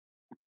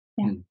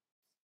 Yeah.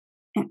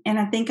 And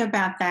I think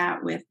about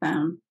that with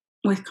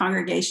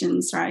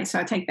congregations, right? So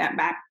I take that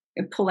back,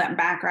 pull that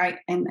back, right,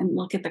 and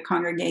look at the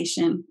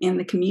congregation in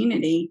the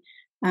community,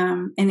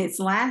 and it's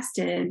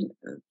lasted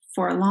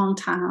for a long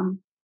time.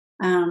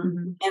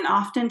 And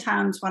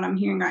oftentimes what I'm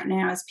hearing right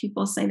now is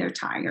people say they're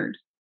tired.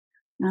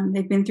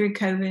 They've been through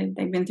COVID.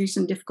 They've been through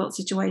some difficult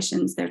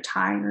situations. They're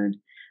tired.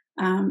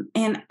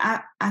 And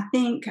I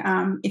think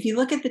if you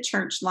look at the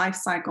church life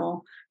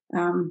cycle,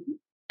 the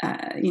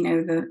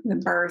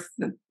birth,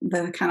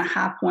 the kind of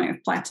high point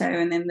of plateau,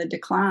 and then the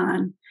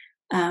decline,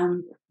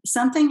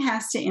 something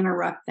has to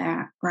interrupt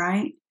that,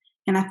 right?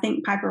 And I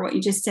think, Piper, what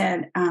you just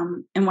said,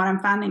 and what I'm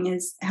finding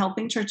is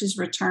helping churches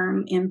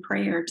return in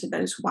prayer to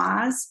those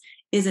whys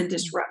is a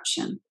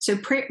disruption. So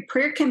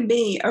prayer can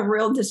be a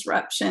real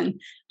disruption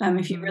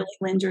if you really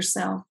lend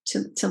yourself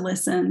to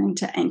listen and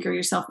to anchor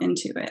yourself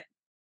into it.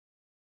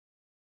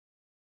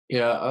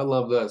 Yeah, I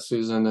love that,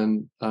 Susan.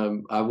 And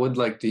I would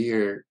like to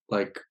hear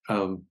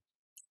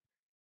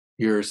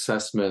your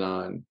assessment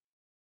on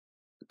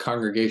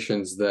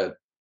congregations that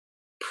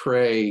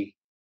pray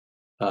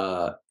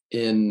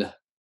in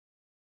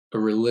a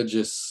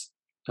religious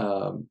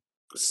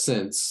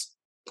sense,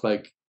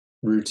 like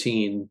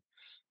routine.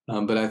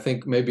 But I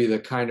think maybe the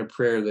kind of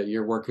prayer that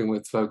you're working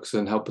with folks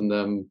and helping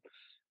them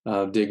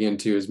dig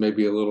into is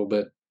maybe a little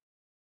bit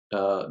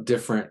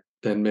different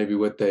than maybe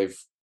what they've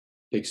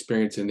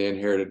experienced in the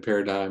inherited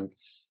paradigm.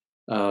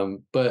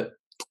 But,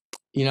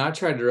 I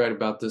tried to write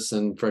about this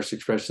in Fresh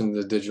Expression of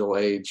the Digital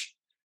Age,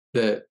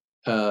 that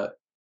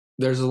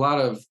there's a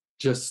lot of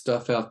just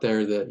stuff out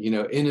there that,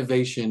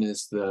 innovation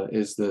is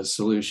the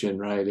solution,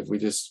 right? If we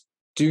just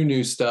do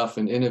new stuff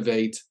and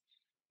innovate,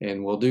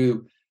 and we'll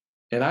do.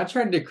 And I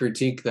tried to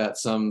critique that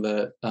some,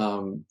 that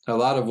a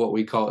lot of what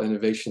we call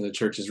innovation in the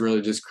church is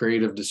really just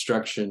creative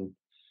destruction.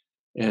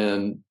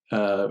 And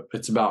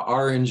it's about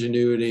our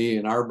ingenuity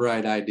and our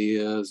bright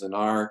ideas and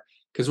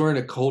because we're in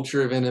a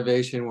culture of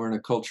innovation, we're in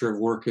a culture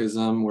of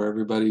workism where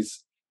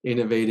everybody's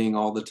innovating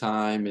all the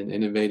time and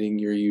innovating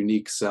your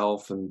unique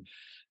self, and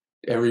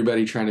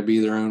everybody trying to be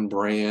their own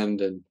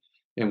brand.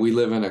 And we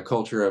live in a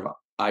culture of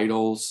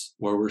idols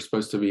where we're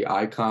supposed to be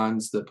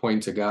icons that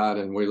point to God,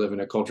 and we live in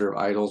a culture of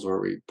idols where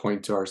we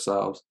point to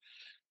ourselves.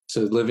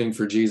 So living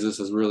for Jesus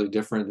is really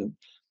different.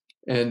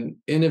 And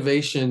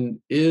innovation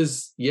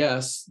is,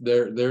 yes,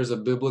 there's a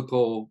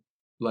biblical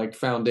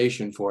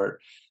foundation for it,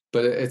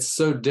 but it's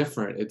so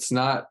different. It's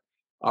not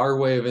our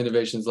way of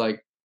innovation. Is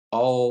like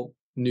all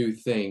new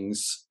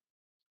things.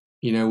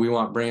 We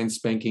want brand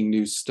spanking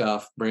new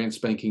stuff, brand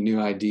spanking new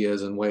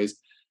ideas and ways.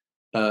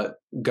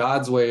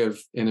 God's way of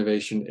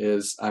innovation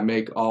is, I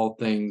make all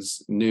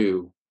things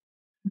new.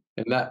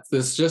 And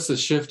this just a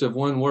shift of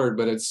one word,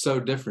 but it's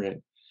so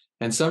different.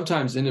 And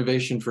sometimes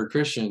innovation for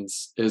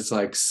Christians is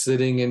like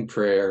sitting in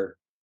prayer,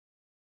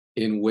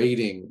 in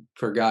waiting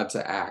for God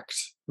to act,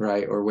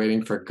 right? Or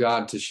waiting for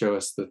God to show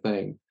us the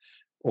thing.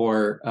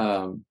 Or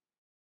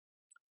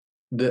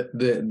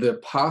the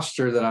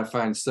posture that I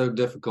find so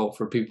difficult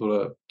for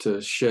people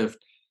to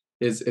shift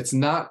is, it's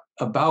not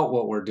about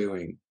what we're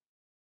doing.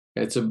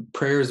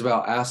 Prayer is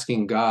about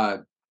asking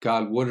God,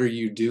 what are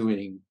you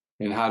doing,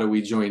 and how do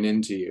we join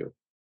into you?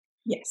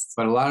 Yes.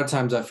 But a lot of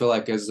times I feel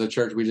like as the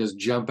church, we just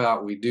jump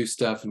out, we do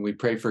stuff, and we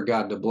pray for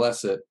God to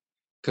bless it.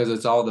 because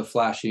it's all the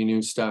flashy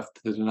new stuff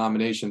the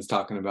denomination's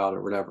talking about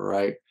or whatever,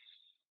 right?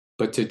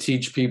 But to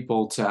teach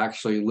people to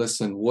actually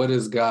listen, what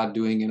is God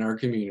doing in our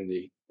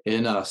community,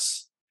 in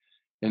us,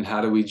 and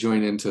how do we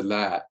join into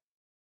that?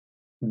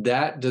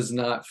 That does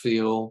not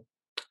feel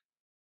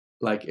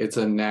like it's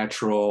a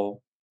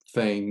natural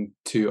thing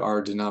to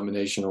our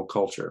denominational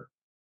culture.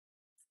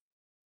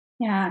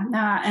 Yeah, no,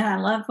 and I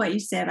love what you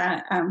said.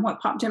 What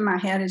popped in my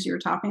head as you were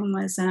talking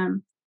was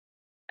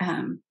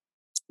um,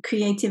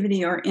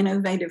 creativity or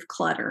innovative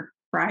clutter,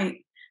 right?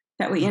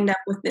 That we end up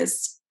with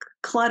this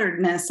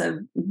clutteredness of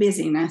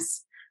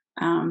busyness,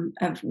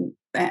 of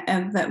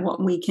that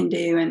what we can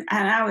do, and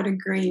I would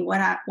agree.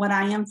 What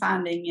I am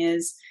finding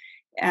is,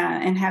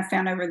 and have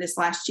found over this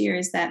last year,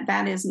 is that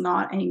that is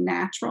not a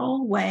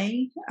natural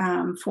way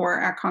for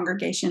our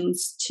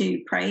congregations to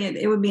pray.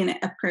 It would be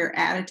a prayer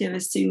additive,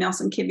 as Sue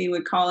Nelson Kibbe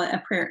would call it,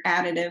 a prayer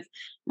additive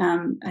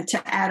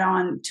to add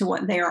on to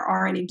what they are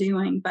already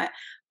doing. But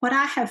what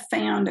I have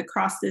found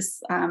across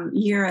this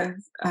year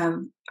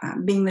of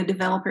being the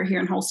developer here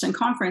in Holston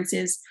Conference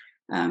is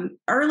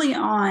early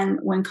on,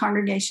 when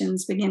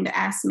congregations begin to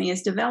ask me,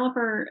 as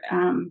developer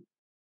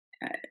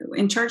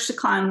in church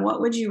decline,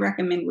 what would you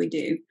recommend we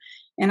do?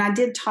 And I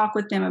did talk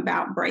with them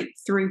about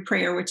breakthrough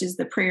prayer, which is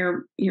the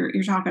prayer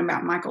you're talking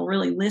about, Michael,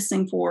 really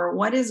listening for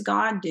what is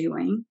God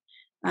doing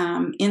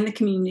in the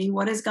community?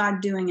 What is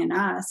God doing in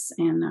us?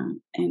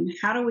 And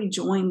how do we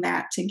join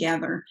that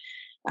together?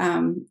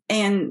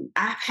 And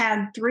I've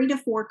had 3 to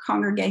 4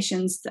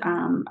 congregations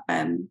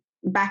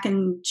back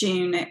in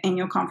June at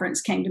annual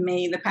conference came to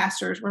me. The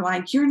pastors were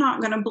like, "You're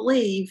not going to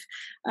believe.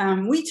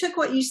 We took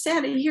what you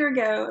said a year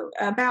ago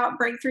about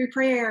breakthrough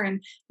prayer, and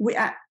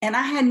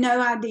I had no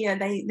idea."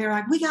 They're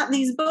like, "We got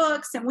these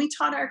books, and we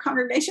taught our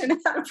congregation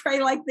how to pray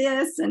like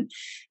this." And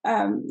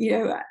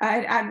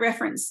I'd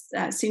referenced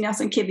Sue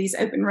Nelson Kibbe's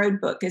Open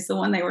Road book is the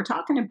one they were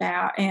talking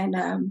about, and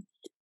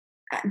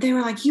they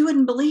were like, "You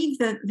wouldn't believe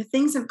the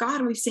things of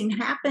God we've seen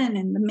happen,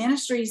 and the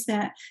ministries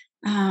that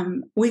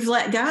we've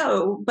let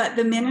go, but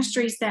the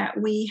ministries that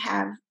we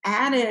have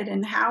added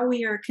and how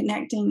we are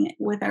connecting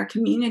with our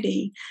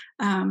community."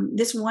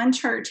 This one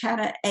church had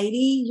an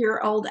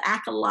 80-year-old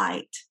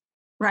acolyte,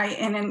 right?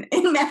 And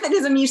in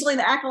Methodism, usually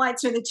the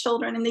acolytes are the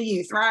children and the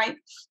youth, right?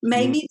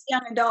 Maybe the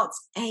young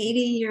adults,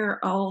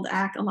 80-year-old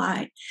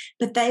acolyte.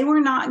 But they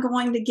were not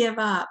going to give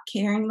up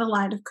carrying the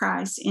light of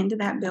Christ into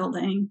that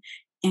building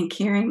and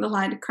carrying the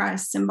light of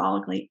Christ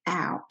symbolically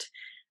out.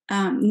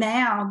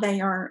 Now they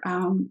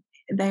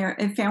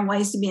have found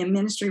ways to be in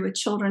ministry with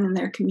children in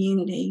their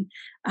community,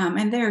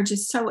 and they're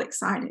just so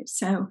excited.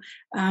 So,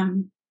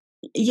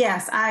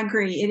 yes, I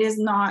agree. It is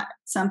not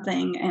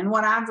something, and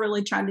what I've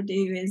really tried to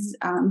do is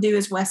do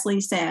as Wesley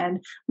said: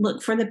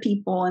 look for the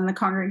people in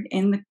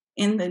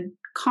in the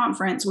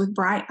conference with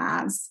bright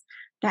eyes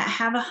that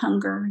have a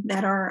hunger,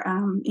 that are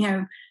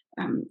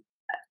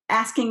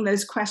asking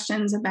those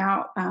questions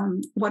about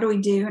what do we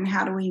do, and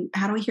how do we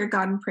hear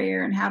God in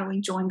prayer, and how do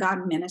we join God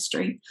in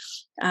ministry.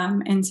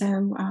 And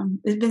so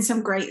there's been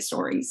some great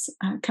stories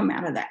come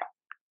out of that.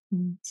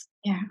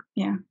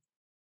 Yeah.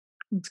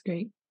 That's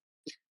great.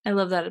 I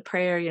love that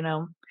prayer.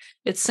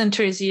 It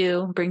centers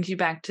you, brings you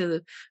back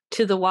to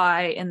the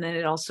why, and then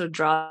it also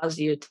draws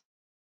you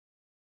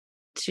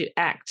to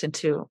act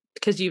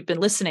because you've been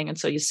listening, and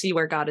so you see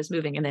where God is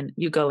moving, and then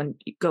you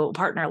go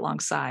partner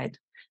alongside.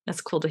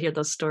 That's cool to hear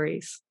those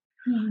stories.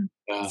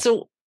 Yeah.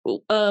 So,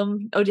 do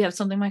you have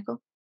something, Michael?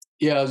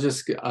 Yeah, I was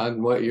just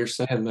on what you're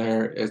saying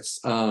there. It's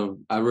I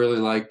really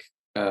like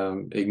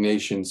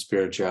Ignatian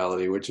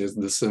spirituality, which is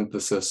the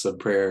synthesis of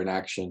prayer and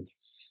action,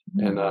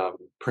 and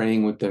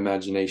praying with the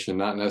imagination,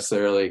 not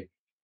necessarily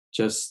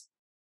just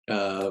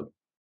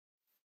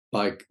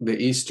like the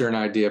Eastern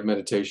idea of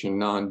meditation,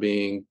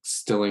 non-being,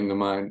 stilling the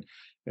mind.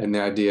 And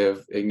the idea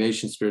of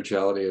Ignatian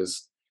spirituality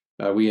is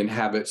we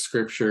inhabit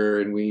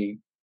Scripture, and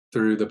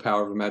through the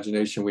power of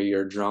imagination, we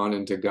are drawn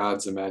into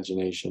God's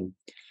imagination.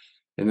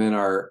 And then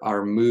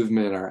our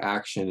movement, our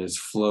action is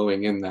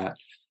flowing in that.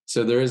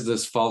 So there is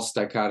this false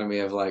dichotomy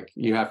of like,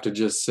 you have to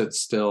just sit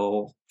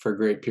still for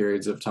great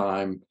periods of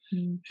time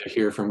to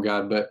hear from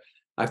God. But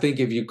I think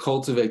if you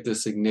cultivate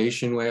this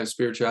Ignatian way of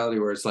spirituality,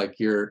 where it's like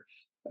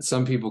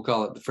some people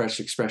call it the fresh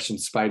expression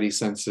spidey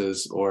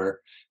senses, or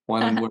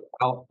when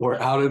we're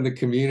out in the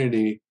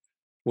community,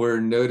 we're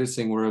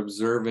noticing, we're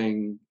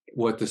observing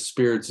what the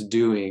Spirit's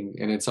doing.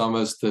 And it's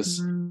almost this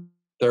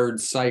third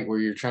sight where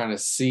you're trying to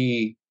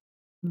see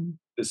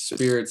the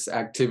Spirit's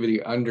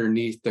activity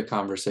underneath the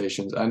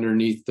conversations,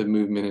 underneath the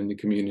movement in the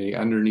community,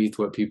 underneath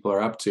what people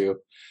are up to.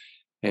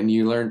 And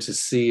you learn to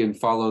see and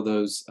follow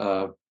those.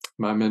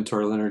 My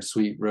mentor, Leonard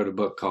Sweet, wrote a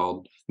book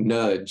called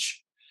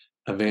Nudge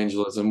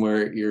Evangelism,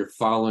 where you're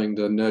following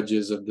the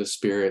nudges of the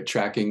Spirit,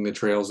 tracking the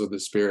trails of the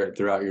Spirit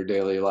throughout your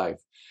daily life.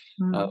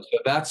 So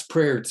that's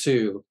prayer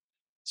too.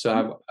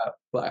 So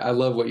I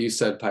love what you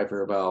said,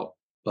 Piper, about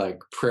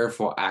like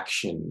prayerful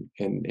action.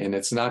 And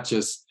it's not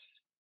just,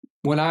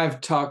 when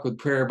I've talked with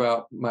prayer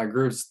about my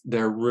groups,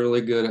 they're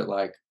really good at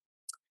like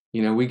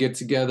we get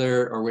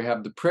together, or we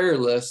have the prayer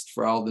list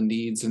for all the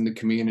needs in the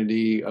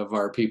community of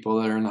our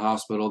people that are in the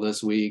hospital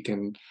this week.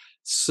 And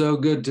so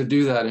good to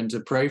do that and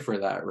to pray for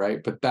that,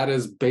 right? But that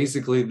is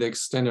basically the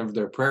extent of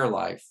their prayer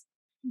life.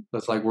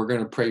 That's like, we're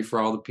going to pray for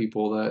all the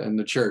people that in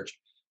the church.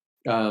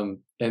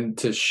 And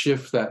to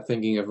shift that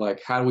thinking of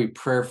like, how do we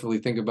prayerfully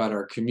think about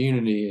our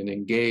community and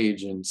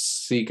engage and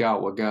seek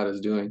out what God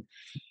is doing?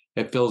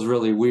 It feels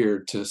really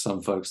weird to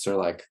some folks. They're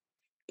like,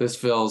 this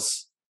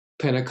feels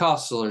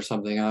Pentecostal or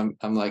something.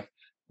 I'm like,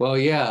 well,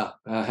 yeah.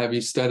 Have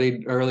you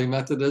studied early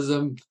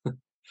Methodism?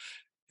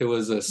 It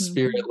was a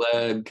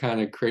spirit-led kind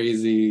of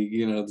crazy,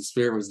 the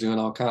Spirit was doing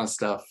all kinds of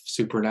stuff,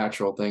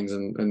 supernatural things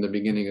in the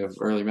beginning of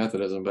early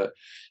Methodism. But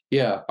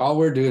yeah, all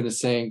we're doing is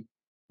saying,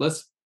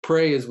 let's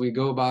pray as we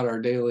go about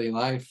our daily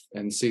life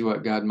and see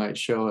what God might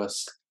show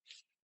us.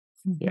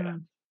 Yeah.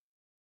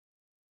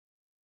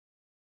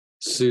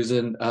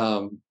 Susan,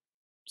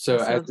 so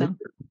as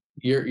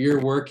you're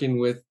working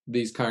with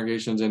these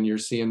congregations and you're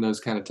seeing those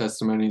kind of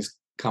testimonies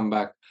come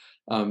back,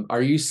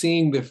 are you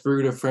seeing the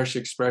fruit of fresh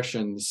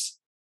expressions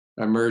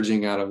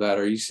emerging out of that?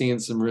 Are you seeing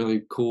some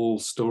really cool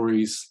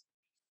stories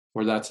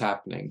where that's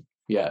happening?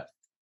 Yeah.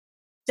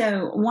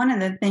 So one of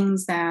the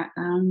things that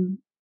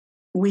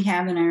we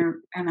have in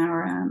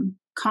our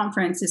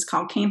conference is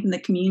called Camp in the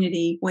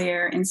Community,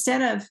 where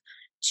instead of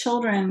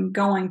children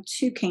going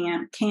to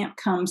camp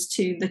comes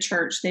to the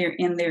church there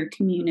in their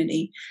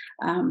community.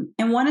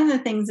 And one of the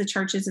things the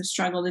churches have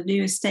struggled to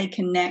do is stay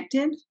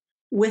connected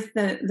with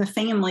the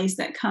families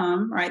that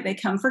come, right? They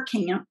come for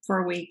camp for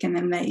a week and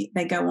then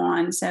they go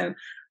on. So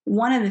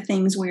one of the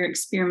things we're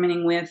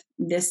experimenting with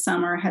this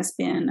summer has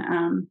been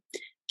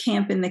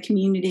camp in the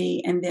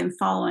community and then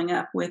following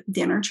up with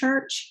dinner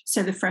church.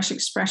 So the Fresh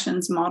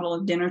Expressions model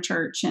of dinner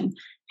church and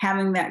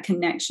having that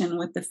connection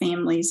with the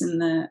families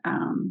and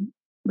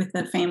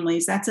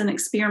that's an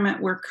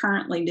experiment we're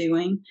currently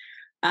doing.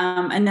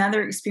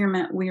 Another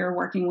experiment we are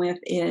working with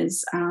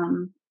is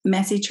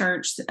Messy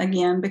Church,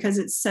 again, because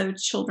it's so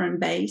children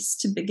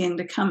based, to begin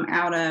to come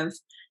out of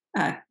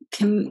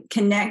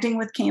connecting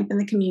with camp in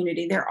the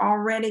community. They're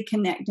already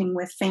connecting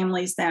with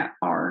families that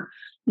are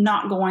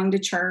not going to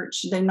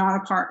church. They're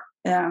not a part.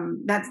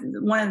 That's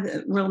one of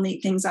the real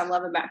neat things I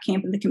love about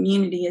camp in the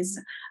community is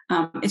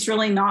it's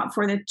really not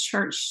for the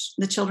church,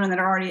 the children that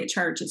are already at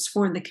church. It's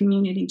for the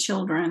community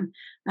children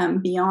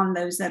beyond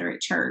those that are at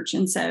church.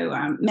 And so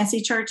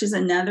Messy Church is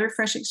another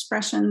fresh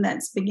expression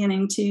that's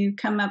beginning to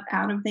come up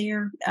out of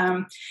there.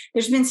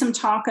 There's been some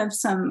talk of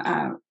some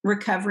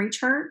recovery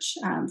church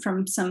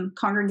from some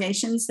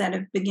congregations that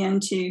have begun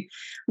to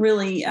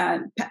really,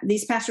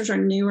 these pastors are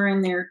newer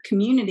in their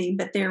community,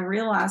 but they're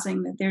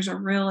realizing that there's a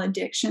real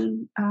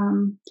addiction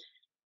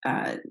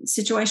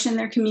situation in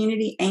their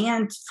community,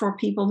 and for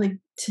people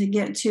to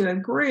get to a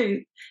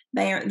group,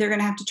 they're going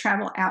to have to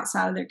travel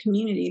outside of their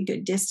community a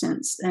good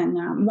distance.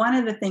 And one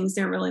of the things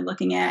they're really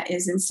looking at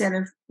is, instead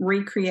of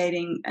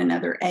recreating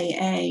another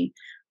AA,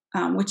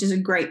 which is a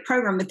great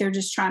program, but they're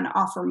just trying to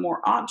offer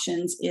more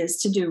options, is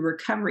to do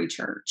recovery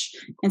church.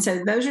 And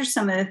so those are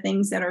some of the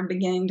things that are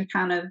beginning to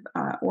kind of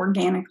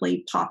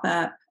organically pop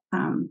up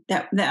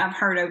that I've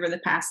heard over the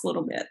past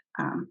little bit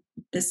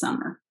this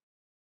summer.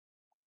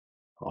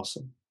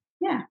 Awesome.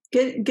 Yeah,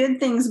 good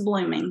things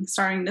blooming,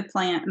 starting to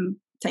plant and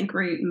take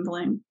root and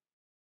bloom.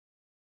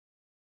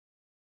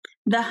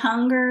 The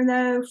hunger,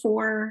 though,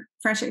 for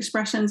fresh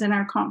expressions in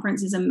our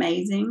conference is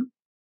amazing.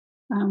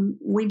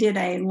 We did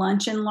a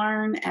lunch and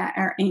learn at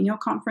our annual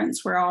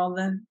conference where all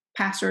the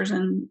pastors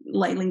and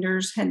lay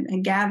leaders had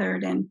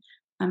gathered, and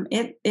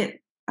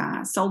it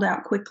sold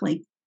out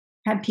quickly.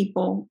 Had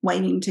people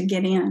waiting to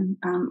get in,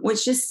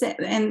 which just said,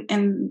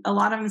 and a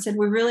lot of them said,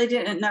 we really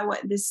didn't know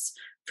what this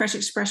Fresh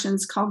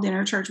Expressions called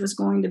Dinner Church was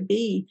going to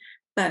be,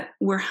 but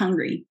we're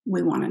hungry.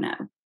 We want to know.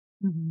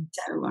 Mm-hmm.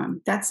 So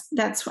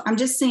that's I'm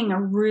just seeing a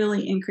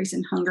really increase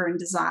in hunger and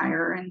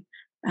desire.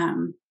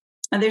 And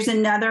there's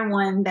another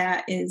one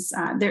that is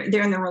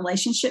they're in the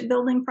relationship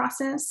building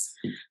process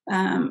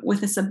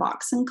with a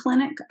Suboxone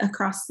clinic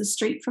across the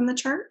street from the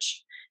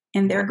church.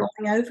 And they're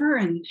going over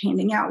and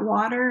handing out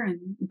water and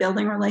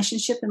building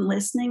relationship and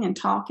listening and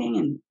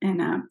talking.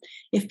 And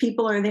if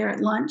people are there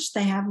at lunch,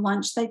 they have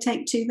lunch they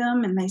take to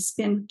them and they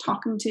spend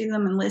talking to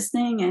them and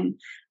listening.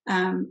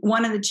 And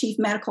one of the chief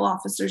medical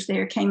officers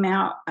there came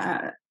out,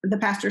 the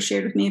pastor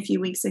shared with me a few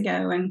weeks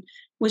ago, and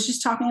was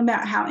just talking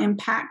about how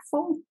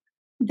impactful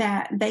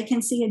that they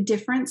can see a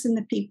difference in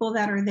the people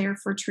that are there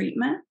for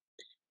treatment.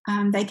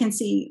 They can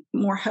see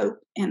more hope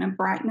and a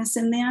brightness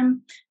in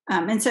them.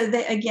 And so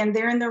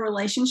they're in the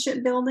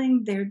relationship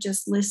building. They're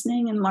just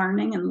listening and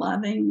learning and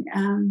loving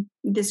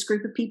this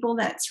group of people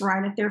that's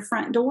right at their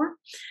front door,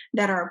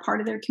 that are a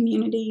part of their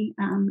community,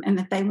 and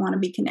that they want to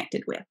be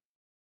connected with.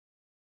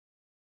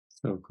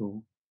 So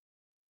cool.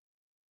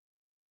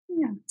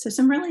 Yeah. So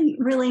some really,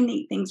 really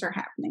neat things are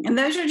happening. And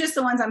those are just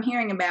the ones I'm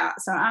hearing about.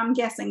 So I'm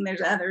guessing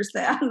there's others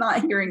that I'm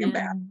not hearing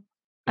about.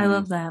 I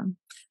love that.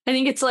 I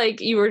think it's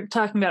like you were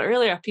talking about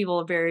earlier, people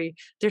are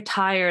they're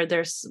tired.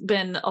 There's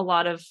been a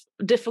lot of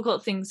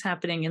difficult things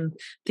happening in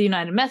the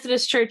United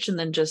Methodist Church, and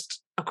then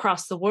just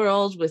across the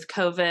world with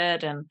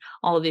COVID and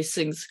all of these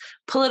things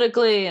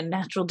politically and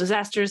natural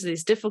disasters,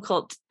 these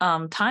difficult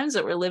times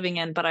that we're living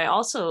in. But I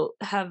also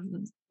have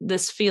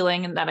this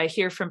feeling, and that I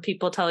hear from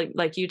people telling,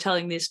 like you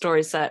telling these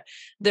stories, that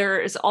there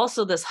is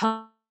also this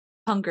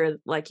hunger,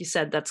 like you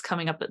said, that's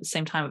coming up at the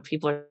same time. Of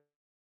people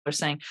are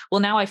saying,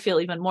 well, now I feel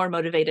even more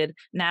motivated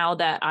now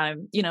that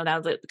now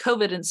that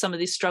COVID and some of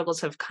these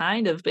struggles have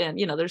kind of been,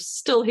 they're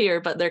still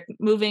here, but they're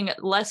moving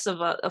less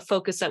of a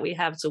focus that we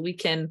have. So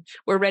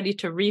we're ready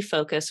to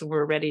refocus, and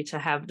we're ready to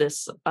have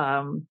this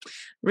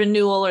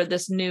renewal, or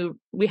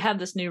we have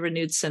this new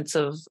renewed sense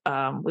of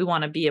we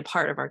want to be a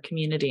part of our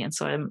community. And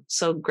so I'm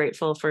so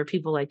grateful for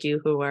people like you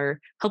who are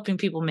helping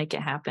people make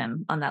it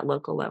happen on that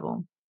local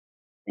level.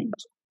 Thank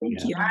you.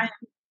 Thank you.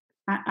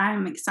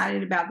 I'm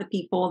excited about the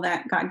people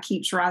that God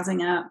keeps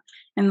rising up,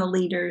 and the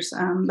leaders,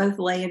 both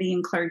laity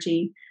and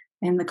clergy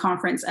in the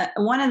conference.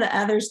 One of the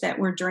others that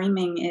we're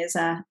dreaming is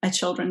a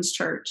children's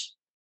church.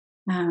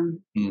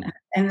 And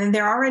then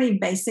they're already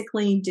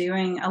basically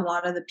doing a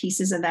lot of the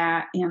pieces of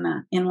that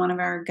in one of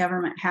our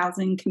government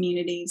housing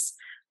communities.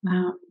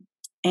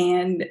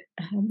 And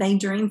they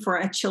dream for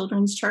a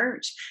children's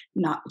church,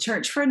 not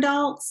church for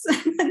adults,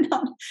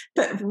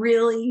 but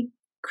really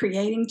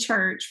creating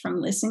church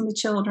from listening to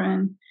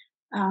children.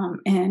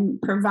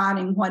 And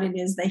providing what it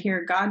is they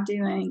hear God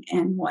doing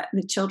and what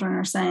the children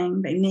are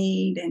saying they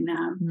need. And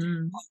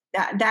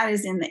that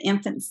is in the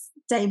infant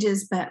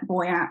stages, but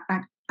boy,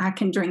 I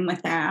can dream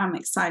with that. I'm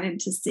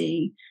excited to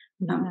see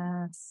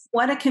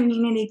what a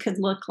community could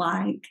look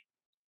like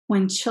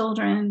when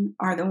children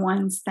are the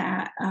ones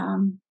that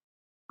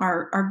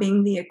are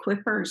being the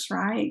equippers,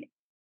 right?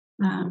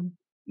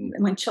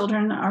 When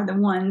children are the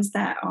ones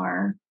that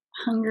are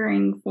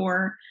hungering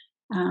for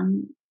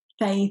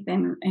faith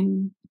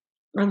and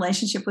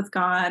relationship with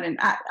God. And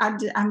I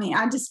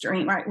just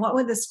dream, right? What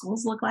would the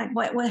schools look like?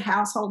 What would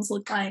households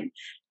look like?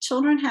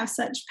 Children have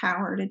such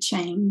power to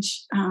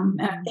change.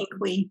 And I think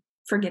we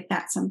forget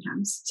that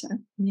sometimes. So,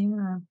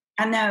 yeah.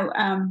 I know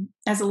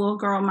as a little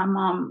girl, my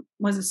mom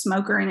was a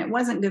smoker, and it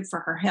wasn't good for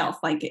her health.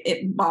 Like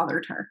it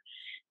bothered her.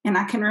 And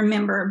I can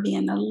remember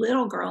being a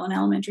little girl in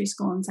elementary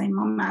school and saying,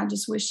 Mom, I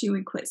just wish you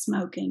would quit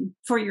smoking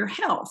for your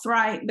health,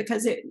 right?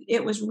 Because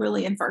it was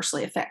really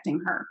adversely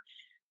affecting her.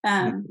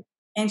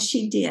 And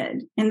she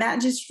did. And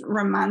that just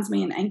reminds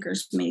me and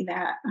anchors me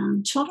that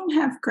children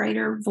have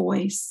greater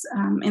voice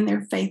in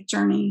their faith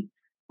journey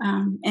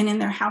and in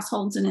their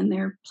households and in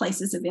their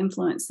places of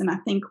influence than I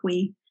think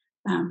we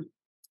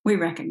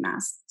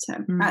recognize. So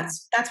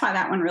that's why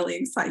that one really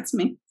excites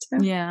me. So.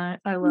 Yeah,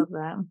 I love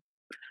that.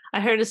 I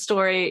heard a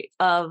story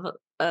of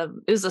it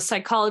was a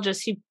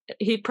psychologist.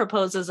 He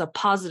proposes a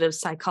positive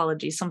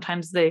psychology.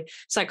 Sometimes the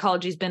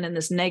psychology's been in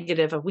this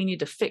negative of we need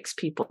to fix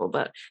people,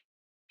 but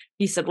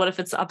he said, what if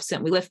it's the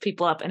opposite? We lift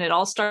people up. And it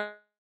all started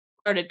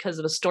because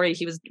of a story.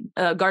 He was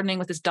gardening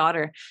with his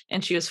daughter,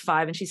 and she was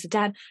 5. And she said,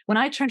 Dad, when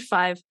I turned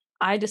 5,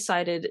 I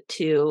decided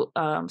to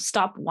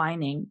stop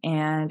whining.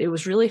 And it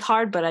was really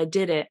hard, but I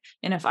did it.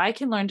 And if I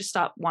can learn to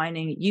stop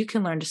whining, you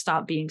can learn to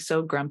stop being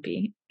so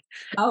grumpy.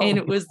 Oh. And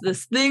it was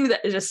this thing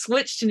that just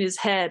switched in his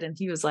head. And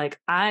he was like,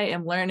 I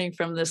am learning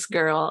from this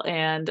girl,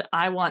 and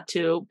I want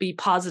to be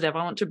positive.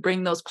 I want to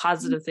bring those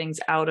positive things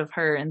out of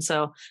her. And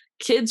so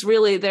kids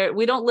really,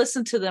 we don't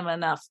listen to them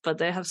enough, but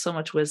they have so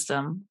much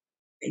wisdom.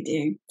 They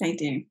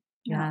do.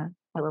 Yeah,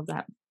 I love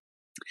that.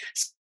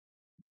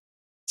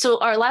 So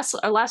our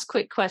last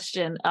quick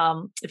question,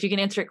 if you can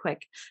answer it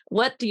quick,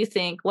 what do you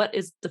think, what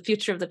is the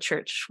future of the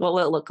church? What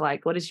will it look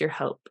like? What is your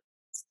hope?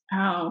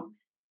 Oh,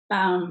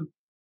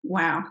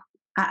 wow.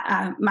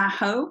 My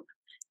hope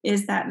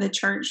is that the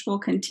church will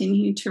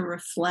continue to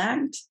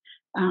reflect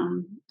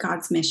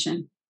God's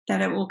mission,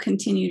 that it will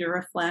continue to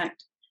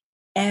reflect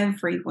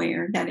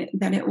everywhere, that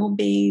it will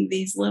be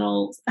these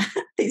little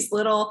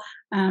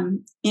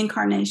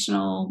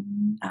incarnational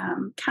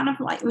kind of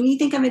like when you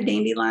think of a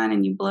dandelion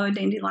and you blow a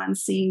dandelion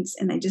seeds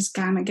and they just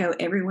kind of go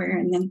everywhere,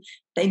 and then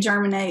they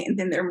germinate, and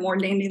then there are more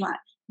dandelion.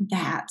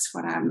 That's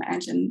what I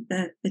imagine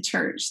the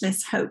church,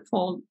 this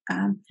hopeful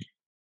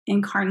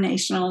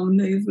incarnational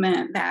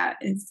movement that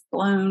is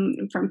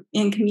blown from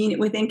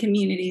within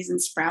communities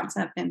and sprouts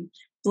up and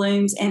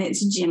blooms, and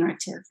it's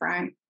generative,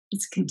 right?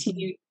 It's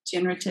continued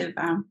generative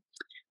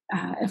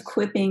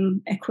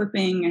equipping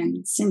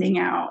and sending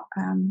out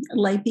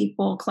lay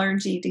people,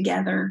 clergy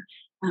together,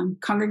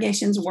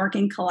 congregations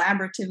working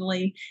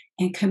collaboratively,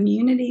 and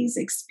communities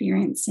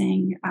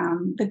experiencing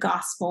the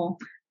gospel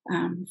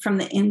from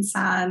the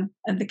inside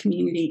of the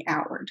community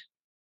outward.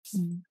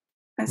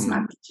 That's my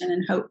vision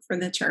and hope for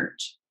the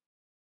church.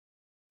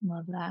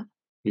 Love that.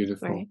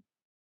 Beautiful. Right.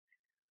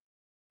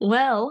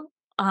 Well,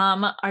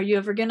 are you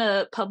ever going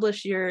to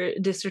publish your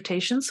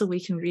dissertation so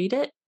we can read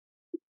it?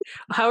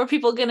 How are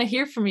people going to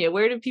hear from you?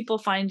 Where do people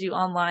find you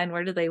online?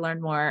 Where do they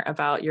learn more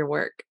about your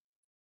work?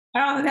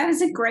 Oh, that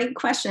is a great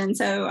question.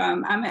 So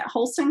I'm at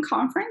Holston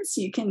Conference.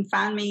 You can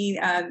find me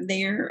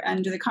there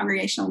under the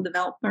Congregational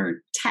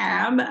Developer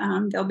tab.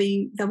 There'll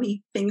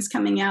be things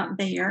coming out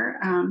there.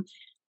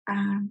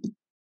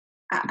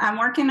 I'm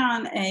working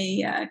on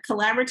a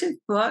collaborative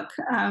book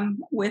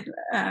with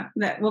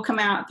that will come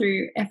out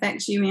through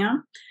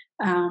FXUM.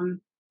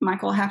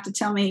 Michael will have to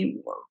tell me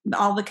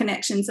all the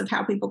connections of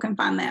how people can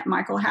find that.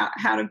 Michael,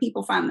 how do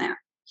people find that?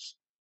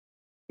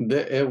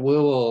 It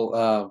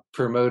will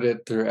promote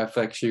it through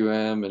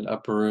FXUM and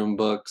Upper Room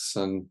Books,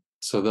 and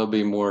so there'll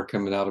be more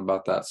coming out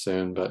about that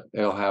soon. But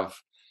it'll have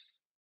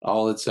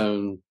all its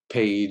own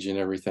page and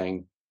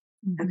everything.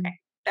 Okay,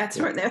 that's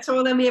where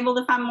they'll be able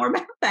to find more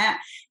about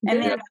that.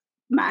 And then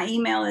my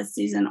email is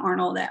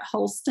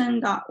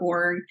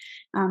susanarnold@holston.org.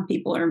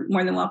 People are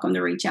more than welcome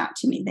to reach out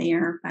to me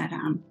there, but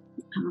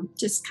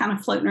just kind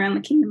of floating around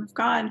the kingdom of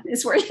God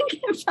is where you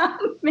can find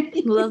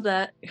me. Love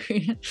that.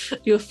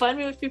 You'll find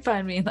me if you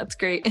find me. That's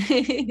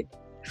great.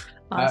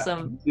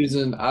 Awesome.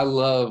 Susan,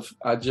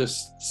 I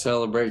just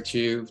celebrate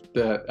you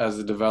that as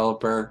a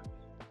developer,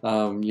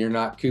 you're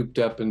not cooped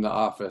up in the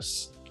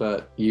office,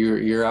 but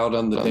you're out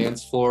on the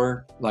dance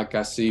floor. Like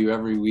I see you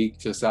every week,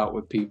 just out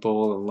with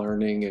people and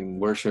learning and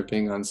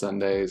worshiping on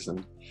Sundays.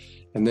 And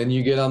then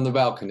you get on the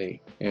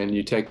balcony and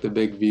you take the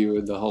big view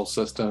of the whole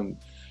system,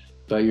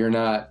 but you're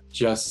not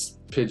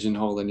just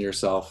pigeonholing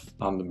yourself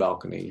on the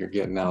balcony. You're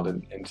getting out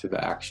into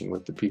the action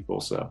with the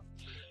people. So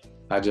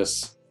I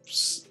just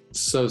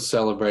so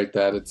celebrate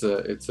that. It's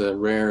a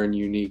rare and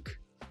unique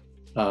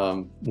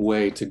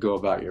way to go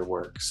about your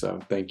work. So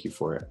thank you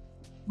for it.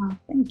 Well,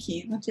 thank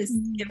you. I'll just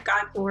give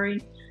God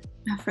glory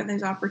for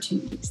those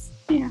opportunities.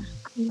 Yeah.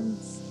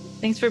 Yes.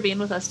 Thanks for being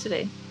with us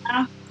today.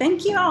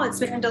 Thank you all.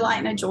 It's been a delight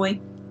and a joy.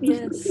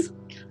 Yes.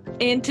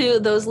 And to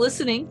those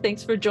listening,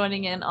 thanks for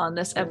joining in on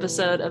this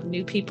episode of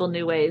New People,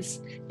 New Ways.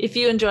 If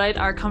you enjoyed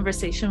our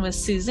conversation with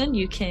Susan,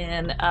 you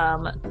can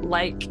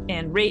like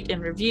and rate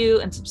and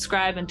review and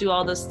subscribe and do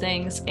all those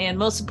things. And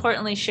most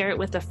importantly, share it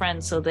with a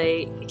friend so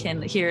they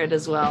can hear it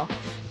as well.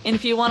 And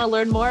if you want to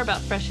learn more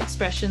about Fresh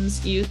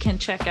Expressions, you can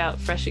check out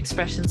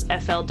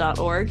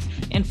freshexpressionsfl.org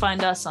and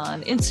find us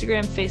on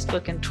Instagram,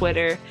 Facebook, and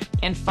Twitter,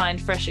 and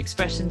find Fresh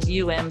Expressions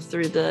UM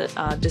through the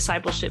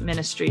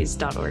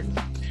discipleshipministries.org.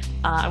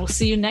 I will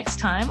see you next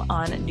time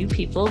on New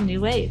People, New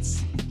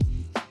Ways.